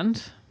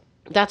beyond.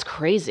 That's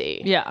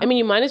crazy. Yeah. I mean,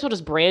 you might as well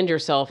just brand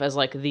yourself as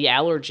like the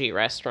allergy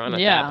restaurant at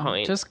that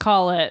point. Just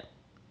call it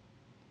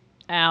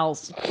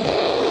Al's.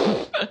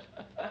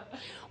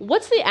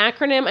 What's the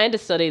acronym? I had to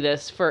study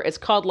this for, it's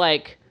called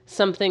like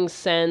something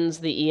sends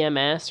the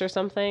EMS or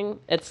something.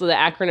 It's the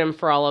acronym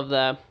for all of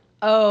the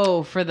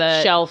for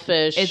the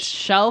shellfish. It's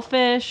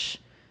shellfish,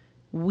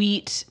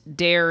 wheat,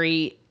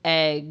 dairy,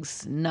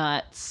 eggs,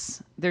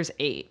 nuts. There's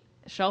 8.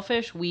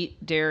 Shellfish,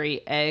 wheat,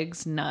 dairy,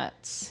 eggs,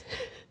 nuts.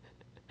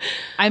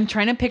 I'm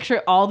trying to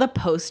picture all the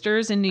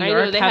posters in New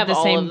York have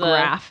the same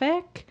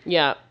graphic.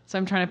 Yeah. So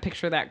I'm trying to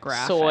picture that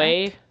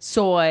graphic.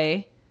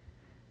 Soy.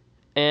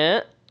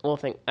 Well,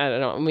 I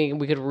don't know. I mean,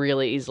 we could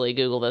really easily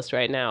Google this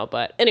right now.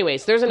 But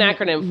anyways, there's an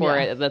acronym for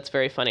it that's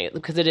very funny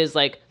because it is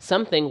like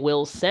something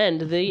will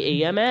send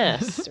the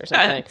EMS or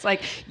something. It's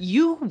like,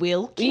 you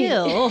will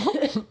kill.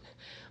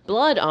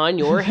 Blood on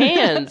your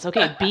hands.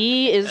 Okay,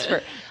 B is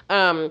for...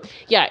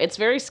 yeah, it's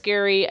very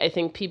scary. I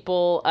think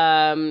people...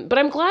 but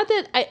I'm glad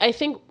that I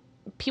think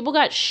people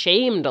got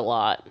shamed a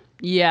lot.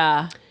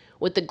 Yeah.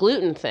 With the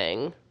gluten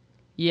thing.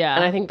 Yeah.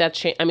 And I think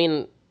that's... I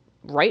mean,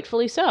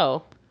 rightfully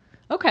so.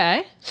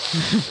 Okay.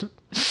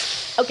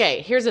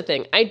 Okay, here's the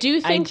thing. I do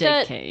think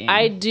that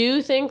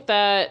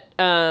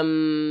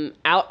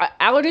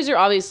allergies are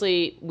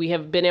obviously, we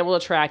have been able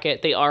to track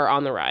it. They are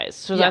on the rise.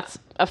 So that's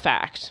a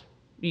fact,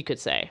 you could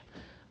say.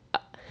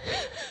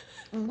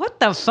 What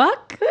the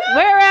fuck?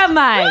 Where am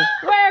I?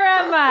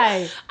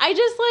 I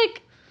just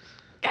like,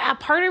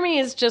 part of me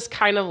is just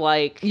kind of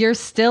like, you're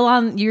still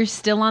on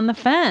the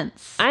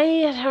fence.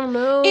 I don't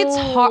know. It's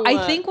hard.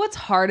 I think what's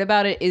hard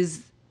about it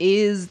is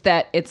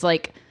that it's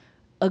like,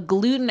 a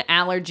gluten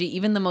allergy,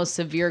 even the most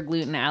severe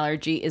gluten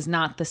allergy, is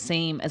not the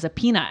same as a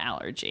peanut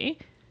allergy.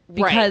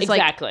 Because, right,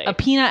 exactly. Like, a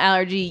peanut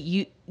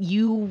allergy,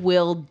 you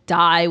will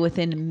die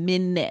within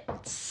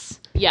minutes.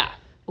 Yeah.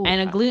 Ooh.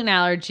 And a gluten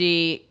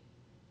allergy,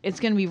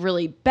 it's going to be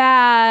really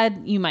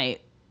bad. I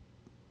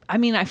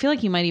feel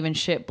like you might even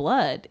shit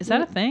blood. Is that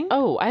a thing?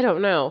 Oh, I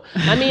don't know.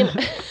 I mean,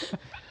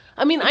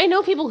 I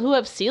know people who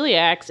have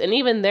celiacs, and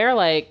even they're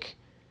like...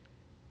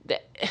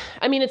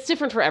 I mean, it's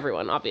different for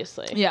everyone,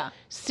 obviously. Yeah.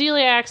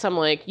 Celiacs, I'm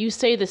like, you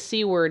say the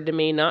C word to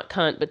me, not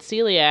cunt, but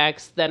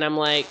celiacs, then I'm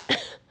like,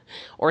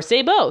 or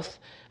say both.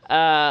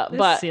 But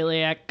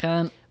celiac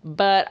cunt.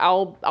 But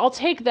I'll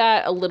take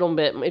that a little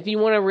bit. If you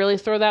want to really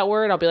throw that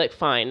word, I'll be like,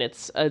 fine,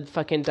 it's a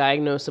fucking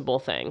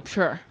diagnosable thing.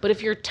 Sure. But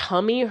if your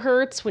tummy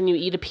hurts when you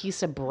eat a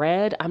piece of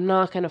bread, I'm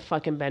not going to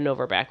fucking bend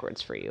over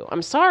backwards for you.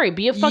 I'm sorry.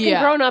 Be a fucking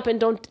grown up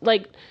and don't,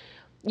 like...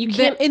 You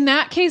can't. In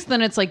that case,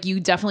 then it's like you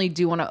definitely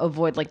do want to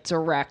avoid like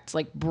direct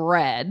like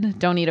bread.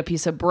 Don't eat a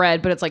piece of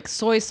bread, but it's like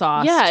soy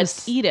sauce. Yeah,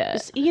 just eat it.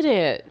 Just eat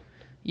it.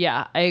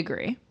 Yeah, I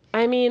agree.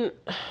 I mean,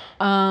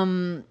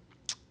 or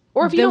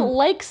if you don't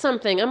like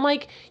something, I'm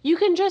like, you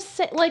can just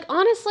say, like,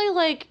 honestly,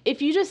 like,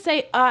 if you just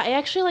say, I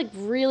actually like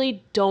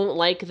really don't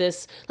like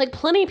this. Like,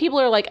 plenty of people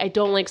are like, I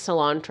don't like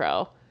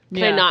cilantro.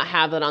 Can I not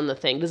have that on the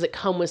thing? Does it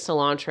come with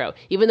cilantro?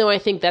 Even though I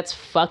think that's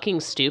fucking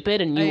stupid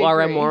and you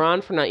are a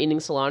moron for not eating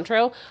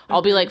cilantro,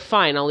 I'll be like,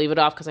 fine, I'll leave it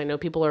off because I know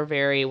people are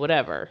very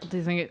whatever. They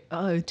think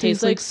it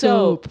tastes like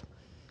soap.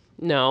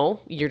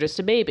 No, you're just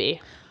a baby.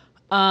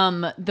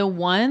 The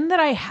one that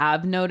I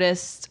have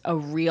noticed a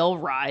real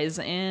rise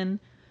in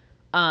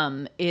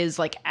is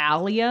like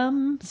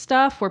allium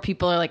stuff where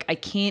people are like, I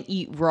can't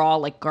eat raw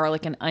like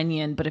garlic and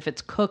onion, but if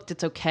it's cooked,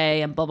 it's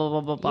okay, and blah blah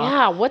blah blah blah.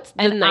 Yeah, what's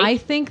the and I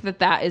think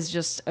that is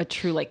just a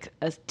true like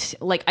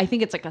I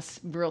think it's like a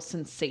real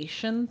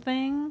sensation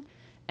thing,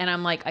 and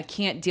I'm like, I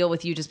can't deal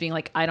with you just being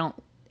like, I don't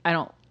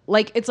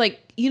like, it's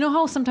like, you know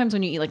how sometimes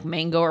when you eat like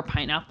mango or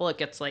pineapple, it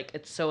gets like,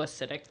 it's so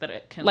acidic that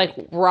it can like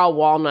raw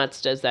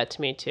walnuts does that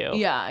to me too.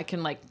 Yeah, it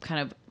can like kind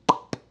of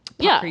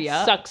pucker you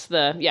up. Sucks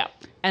the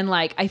And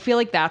like, I feel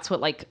like that's what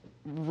like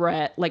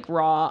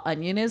raw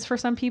onion is for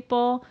some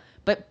people.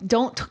 But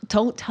don't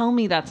tell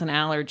me that's an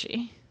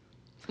allergy.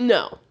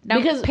 No,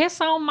 Don't because piss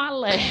on my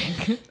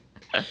leg.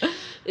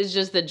 It's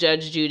just the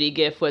Judge Judy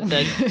gif with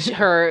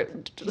her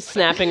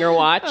snapping her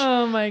watch.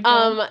 Oh my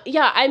god.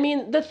 Yeah, I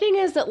mean, the thing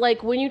is that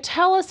like when you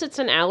tell us it's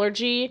an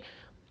allergy,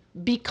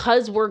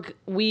 because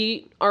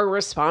we are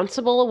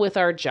responsible with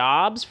our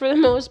jobs for the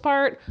most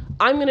part,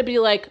 I'm going to be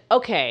like,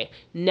 okay,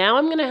 now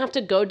I'm going to have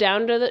to go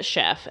down to the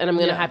chef and I'm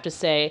going to have to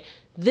say,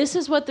 this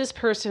is what this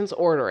person's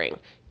ordering.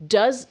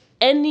 Does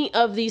any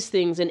of these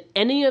things in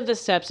any of the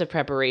steps of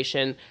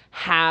preparation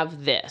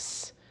have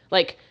this?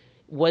 Like,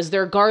 was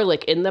there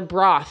garlic in the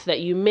broth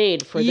that you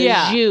made for the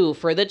jus,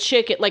 for the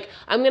chicken? Like,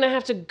 I'm going to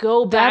have to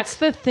go back. That's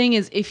the thing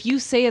is, if you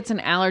say it's an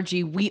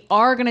allergy, we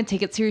are going to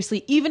take it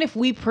seriously, even if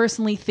we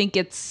personally think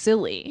it's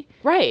silly.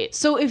 Right.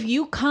 So if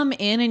you come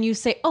in and you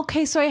say,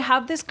 okay, so I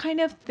have this kind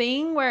of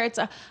thing where it's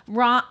a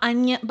raw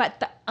onion,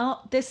 but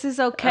this is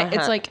okay.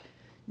 It's like,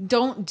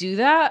 don't do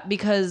that,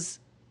 because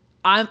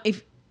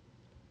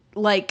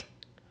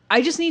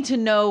I just need to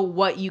know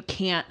what you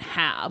can't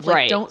have.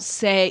 Like,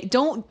 right.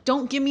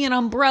 Don't give me an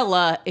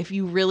umbrella if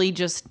you really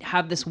just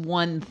have this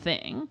one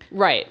thing.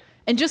 Right.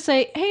 And just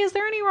say, hey, is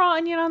there any raw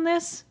onion on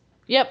this?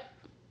 Yep.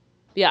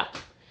 Yeah.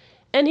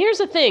 And here's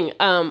the thing.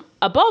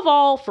 Above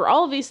all, for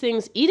all of these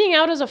things, eating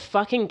out is a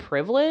fucking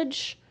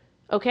privilege.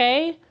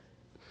 Okay?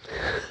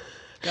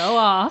 Go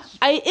off.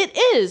 It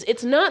is.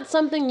 It's not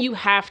something you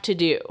have to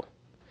do.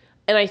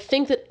 And I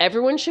think that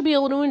everyone should be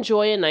able to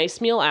enjoy a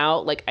nice meal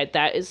out. Like,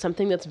 that is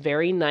something that's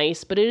very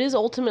nice, but it is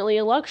ultimately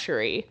a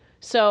luxury.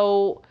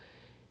 So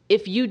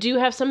if you do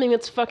have something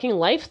that's fucking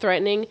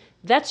life-threatening,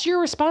 that's your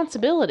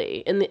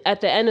responsibility at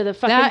the end of the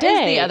fucking day.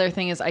 That is the other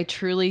thing, is I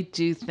truly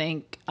do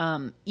think,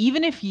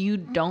 even if you're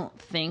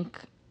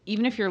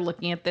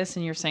looking at this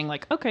and you're saying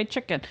like, okay,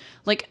 chicken,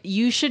 like,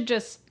 you should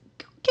just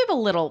give a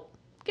little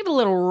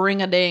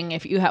ring-a-ding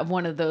if you have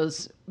one of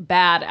those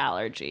bad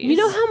allergies. You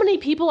know how many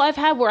people I've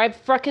had where I've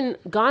fucking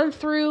gone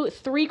through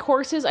 3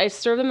 courses, I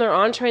serve them their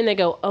entree, and they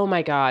go, oh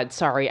my God,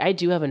 sorry, I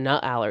do have a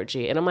nut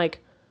allergy. And I'm like...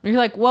 You're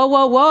like,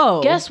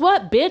 whoa. Guess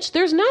what, bitch?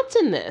 There's nuts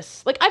in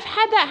this. Like, I've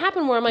had that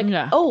happen where I'm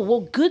like, oh,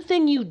 well, good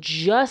thing you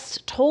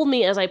just told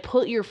me as I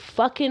put your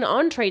fucking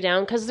entree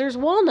down, because there's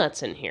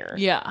walnuts in here.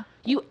 Yeah.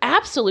 You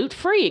absolute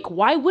freak.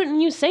 Why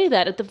wouldn't you say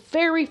that at the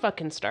very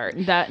fucking start?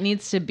 That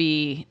needs to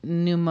be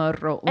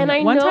numero uno.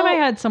 And One time I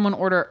had someone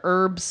order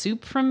herb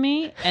soup from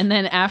me, and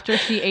then after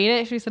she ate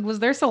it, she said, was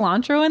there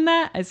cilantro in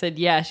that? I said,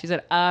 yeah. She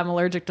said, I'm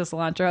allergic to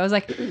cilantro. I was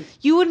like,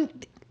 you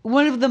wouldn't...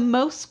 One of the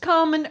most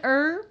common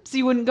herbs?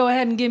 You wouldn't go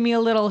ahead and give me a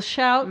little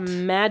shout?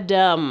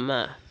 Madam.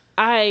 And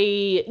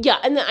I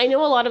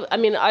know a lot of... I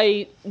mean,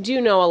 I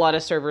do know a lot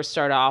of servers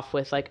start off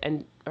with, like...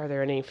 and are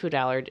there any food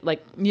allergies?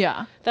 Like,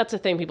 yeah, that's a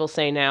thing people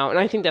say now, and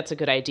I think that's a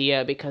good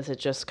idea because it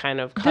just kind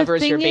of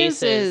covers your bases.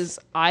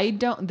 The thing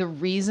is the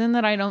reason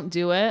that I don't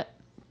do it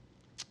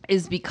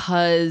is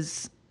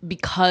because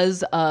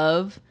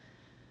of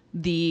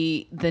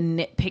the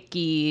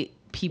nitpicky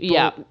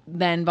people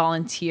then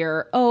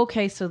volunteer. Oh,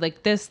 okay, so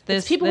like this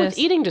people with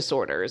eating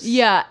disorders.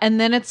 Yeah, and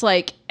then it's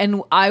like,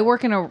 and I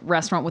work in a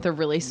restaurant with a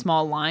really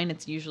small line.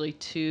 It's usually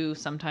 2,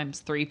 sometimes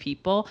 3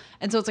 people,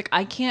 and so it's like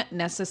I can't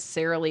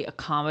necessarily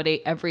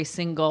accommodate every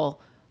single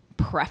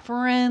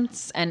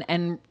preference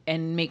and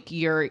make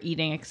your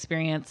eating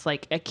experience,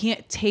 like, I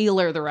can't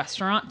tailor the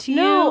restaurant to you.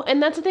 No,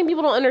 and that's the thing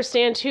people don't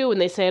understand too when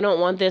they say I don't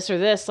want this or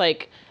this.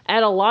 Like,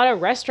 at a lot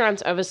of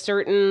restaurants of a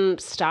certain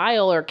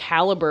style or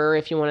caliber,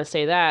 if you want to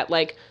say that,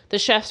 like, the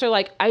chefs are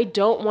like, I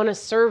don't want to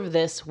serve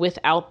this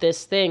without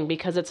this thing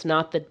because it's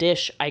not the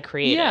dish I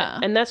created. Yeah.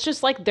 And that's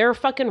just like their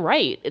fucking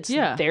right. It's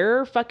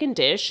their fucking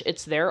dish.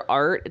 It's their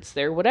art. It's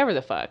their whatever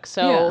the fuck.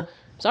 So,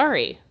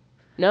 sorry.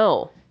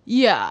 No.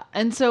 Yeah,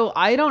 and so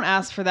I don't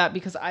ask for that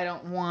because I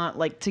don't want,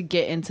 like, to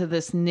get into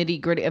this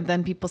nitty gritty. And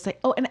then people say,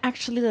 oh, and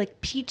actually,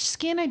 like, peach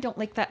skin, I don't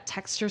like that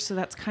texture, so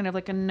that's kind of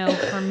like a no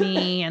for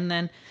me. And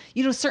then,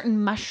 you know,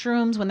 certain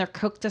mushrooms, when they're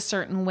cooked a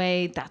certain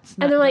way, that's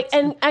not... And they're like,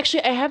 and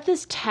actually, I have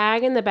this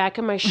tag in the back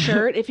of my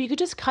shirt. If you could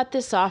just cut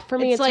this off for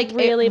me, it's like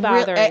really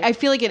bothering. I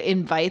feel like it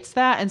invites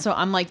that, and so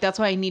I'm like, that's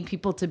why I need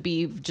people to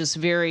be just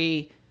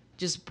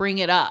bring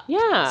it up.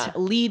 Yeah.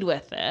 Lead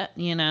with it,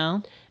 you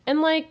know?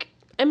 And, like...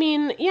 I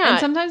mean, yeah. And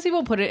sometimes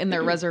people put it in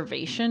their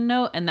reservation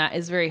note, and that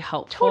is very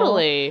helpful.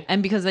 Totally.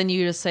 And because then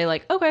you just say,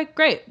 like, okay,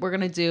 great, we're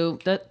going to do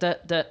da.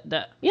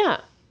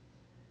 Yeah.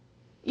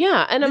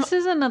 Yeah. And this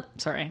is another...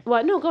 Sorry.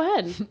 What? No, go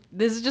ahead.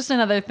 This is just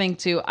another thing,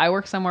 too. I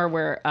work somewhere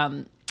where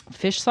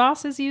fish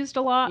sauce is used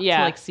a lot to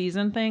Yeah. like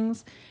season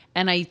things.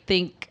 And I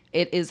think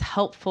it is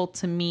helpful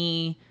to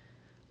me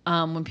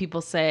when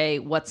people say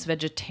what's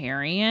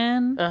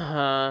vegetarian,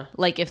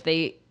 like if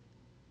they,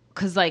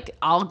 because like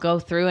I'll go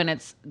through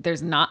and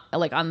there's not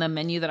like on the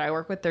menu that I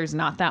work with, there's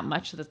not that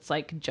much that's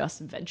like just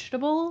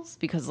vegetables,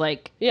 because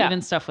like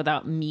even stuff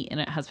without meat in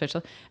it has fish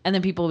sauce. And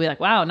then people will be like,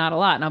 wow, not a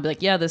lot. And I'll be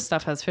like, yeah, this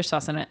stuff has fish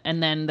sauce in it.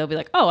 And then they'll be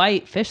like, oh, I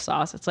eat fish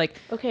sauce. It's like,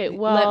 Okay,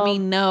 well, let me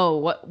know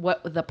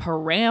what the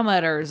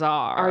parameters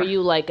are. Are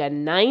you like a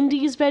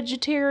 90s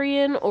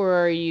vegetarian, or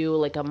are you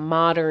like a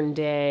modern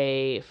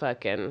day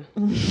fucking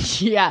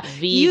yeah,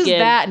 vegan? use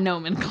that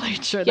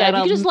nomenclature. Yeah,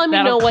 if you just let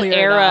me know what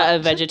era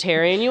of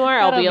vegetarian you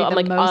are, I'm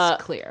like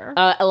most clear.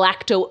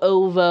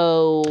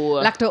 Lacto-ovo.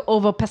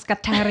 Lacto-ovo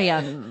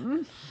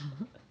pescatarian.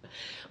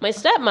 My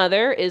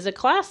stepmother is a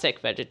classic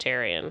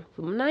vegetarian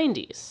from the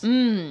 90s.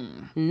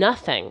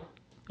 Nothing.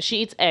 She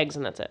eats eggs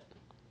and that's it.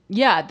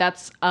 Yeah,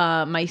 that's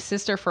my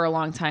sister for a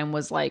long time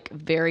was like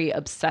very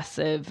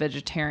obsessive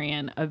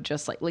vegetarian of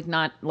just like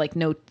not like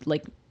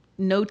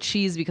no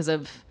cheese because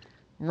of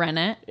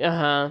rennet. She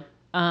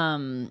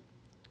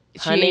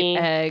Honey. ate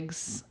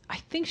eggs. I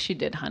think she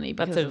did honey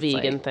because That's a it's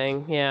vegan like,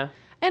 thing, yeah.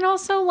 and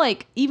also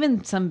like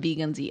even some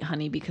vegans eat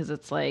honey because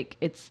it's like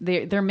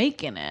they're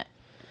making it.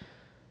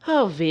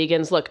 Oh,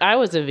 vegans. Look, I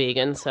was a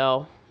vegan,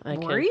 so I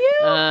can. Were you?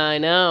 I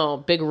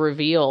know. Big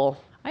reveal.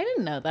 I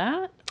didn't know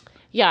that.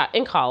 Yeah,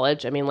 in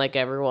college. I mean, like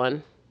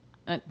everyone.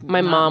 My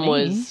Not mom me.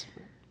 was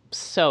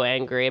so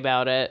angry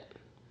about it.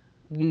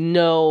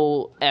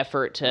 No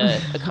effort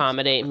to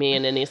accommodate me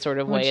in any sort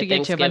of way Would she at get you a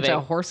Thanksgiving. bunch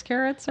of horse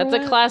carrots? Or That's a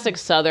what? classic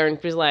Southern.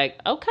 She's like,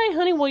 okay,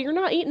 honey, well, you're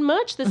not eating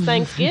much this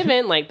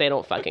Thanksgiving. Like, they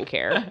don't fucking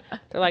care.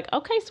 They're like,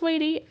 okay,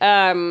 sweetie.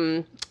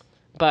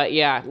 But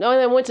yeah, no. And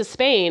then I went to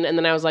Spain, and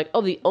then I was like,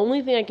 oh, the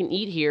only thing I can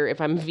eat here if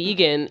I'm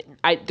vegan,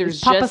 there's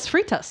Papas just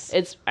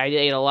fritas. I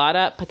ate a lot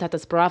of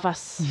patatas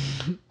bravas,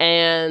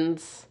 and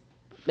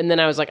then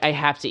I was like, I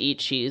have to eat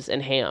cheese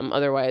and ham,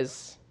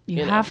 otherwise You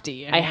know, have to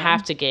eat I ham.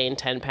 have to gain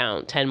 10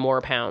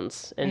 more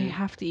pounds, I and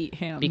have to eat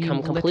ham. become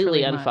You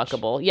completely literally must.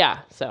 unfuckable. Yeah,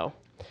 so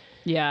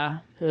Yeah.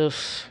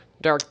 oof,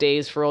 dark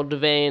days for old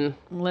Devane.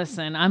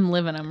 Listen, I'm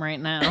living them right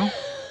now.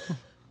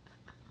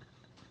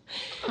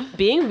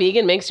 Being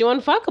vegan makes you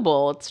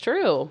unfuckable. It's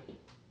true.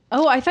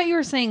 Oh, I thought you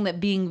were saying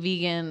that being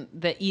vegan,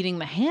 that eating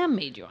the ham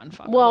made you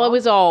unfuckable. Well, it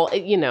was all,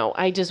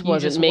 I just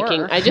wasn't just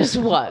making, were. I just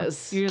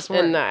was. You just were.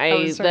 And I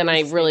was sort then of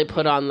I the really same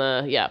put on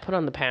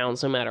the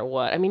pounds no matter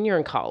what. I mean, you're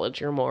in college,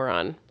 you're a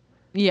moron,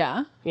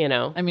 Yeah.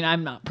 I mean,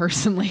 I'm not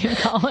personally in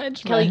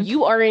college. Kelly, but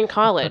you are in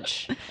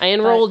college. I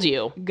enrolled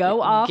you.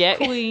 go off, Get-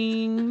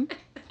 queen.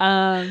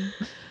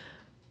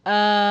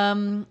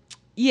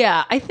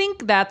 Yeah, I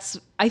think that's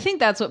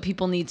what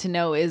people need to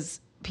know is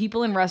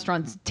people in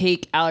restaurants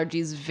take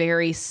allergies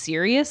very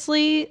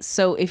seriously.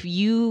 So if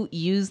you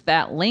use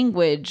that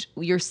language,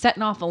 you're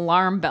setting off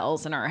alarm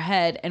bells in our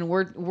head, and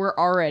we're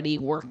already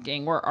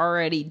working. We're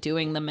already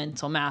doing the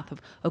mental math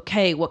of,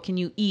 okay, what can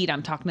you eat?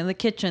 I'm talking to the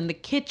kitchen. The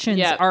kitchen's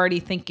Yep. already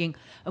thinking,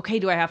 okay,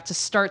 do I have to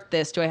start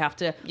this? Do I have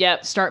to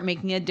Yep. start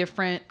making a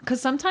different?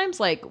 Because sometimes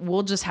like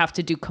we'll just have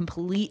to do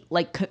complete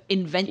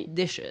invent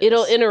dishes.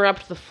 It'll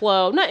interrupt the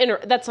flow.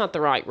 That's not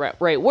the right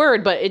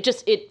word, but It's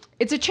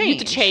a change. You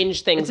have to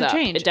change things It's a up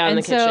change. down in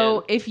and the kitchen.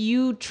 so if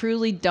you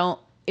truly don't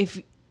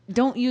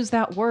use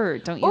that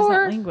word, don't use Or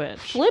that language.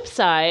 flip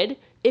side,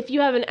 if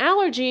you have an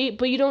allergy,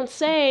 but you don't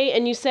say,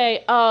 and you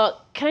say,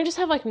 can I just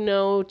have like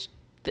no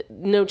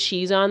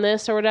cheese on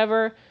this or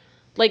whatever?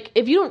 Like,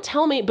 if you don't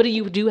tell me, but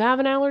you do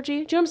have an allergy, do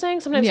you know what I'm saying?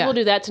 Sometimes Yeah. people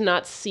do that to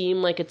not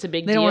seem like it's a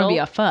big They deal. don't want to be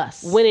a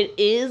fuss. When it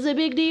is a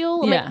big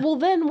deal, I'm Yeah. like, well,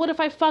 then what if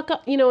I fuck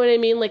up? You know what I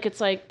mean? Like,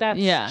 it's like, that's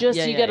Yeah. just,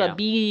 Yeah, you yeah, gotta yeah.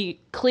 be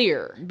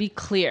clear. Be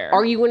clear.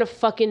 Are you gonna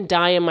fucking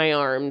die in my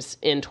arms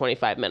in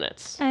 25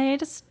 minutes? I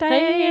just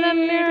stayed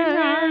in your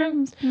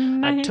arms.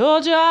 I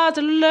told you I was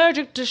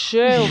allergic to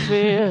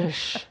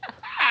shellfish.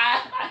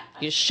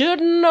 You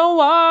shouldn't have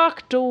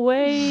walked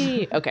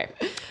away. Okay.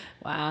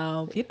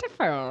 Wow,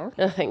 beautiful.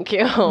 Thank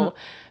you.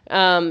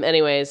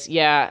 Anyways,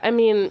 yeah. I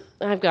mean,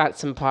 I've got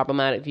some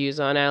problematic views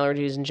on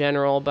allergies in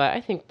general, but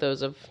I think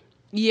those of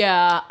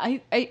Yeah,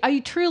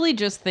 I truly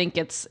just think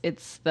it's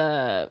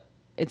the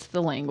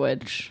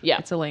language. Yeah.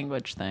 It's a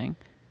language thing.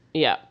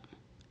 yeah.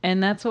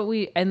 And that's what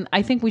and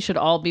I think we should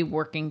all be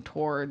working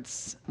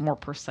towards more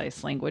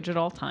precise language at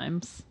all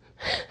times.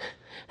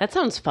 That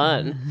sounds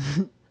fun.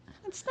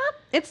 How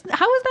is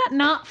that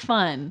not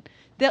fun?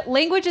 That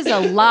language is a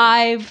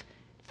live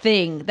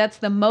thing. That's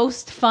the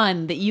most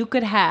fun that you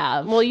could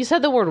have. Well, you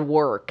said the word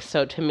work,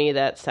 so to me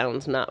that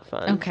sounds not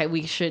fun. Okay,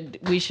 we should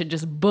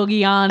just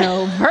boogie on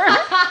over.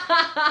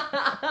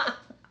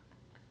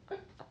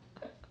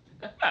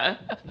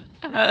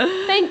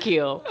 Thank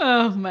you.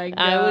 Oh my god.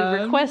 I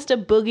would request a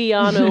boogie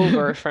on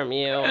over from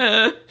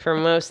you. For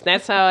most,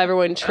 that's how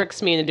everyone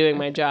tricks me into doing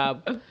my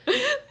job.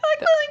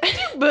 like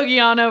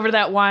boogie on over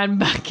that wine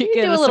bucket.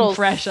 Get Do a us little some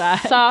fresh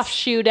eyes. soft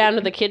shoe down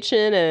to the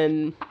kitchen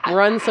and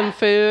run some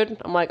food.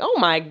 I'm like, oh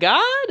my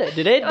god,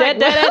 did it? Like,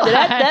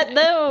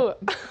 No.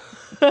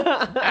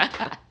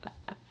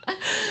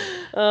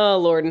 Oh,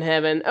 Lord in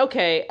heaven.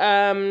 Okay,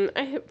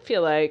 I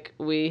feel like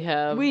we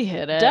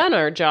hit it. done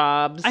our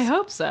jobs. I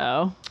hope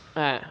so.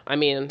 I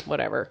mean,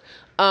 whatever.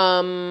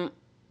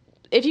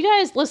 If you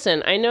guys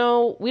listen, I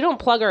know we don't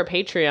plug our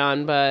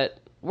Patreon, but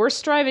we're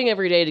striving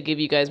every day to give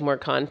you guys more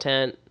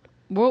content.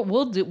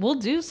 We'll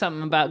do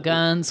something about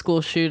guns,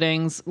 school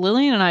shootings.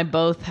 Lillian and I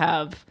both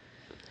have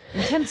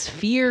intense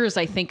fears,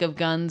 I think, of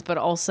guns, but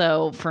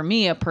also for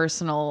me a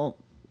personal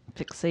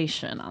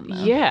fixation on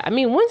them. Yeah, I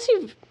mean, once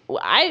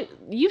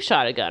you've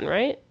shot a gun,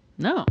 right?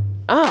 No.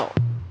 Oh,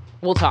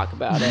 we'll talk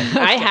about it.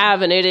 I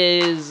have, and it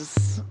is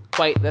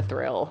quite the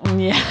thrill.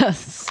 Yes.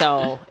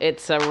 So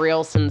it's a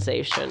real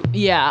sensation.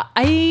 Yeah.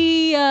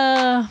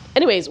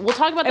 Anyways, we'll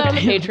talk about that on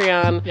the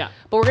Patreon. Yeah.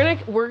 But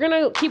we're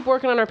gonna keep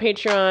working on our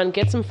Patreon,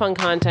 get some fun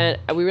content.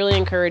 We really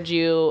encourage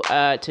you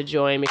to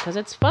join because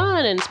it's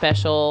fun and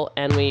special,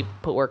 and we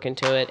put work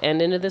into it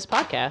and into this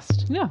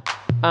podcast. Yeah.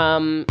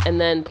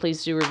 And then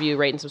please do review,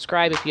 rate, and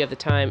subscribe if you have the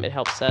time. It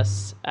helps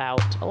us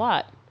out a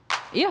lot.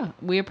 Yeah,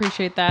 we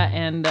appreciate that,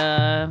 and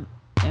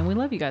we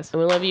love you guys.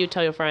 And we love you.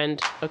 Tell your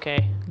friend.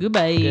 Okay.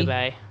 Goodbye.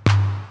 Goodbye.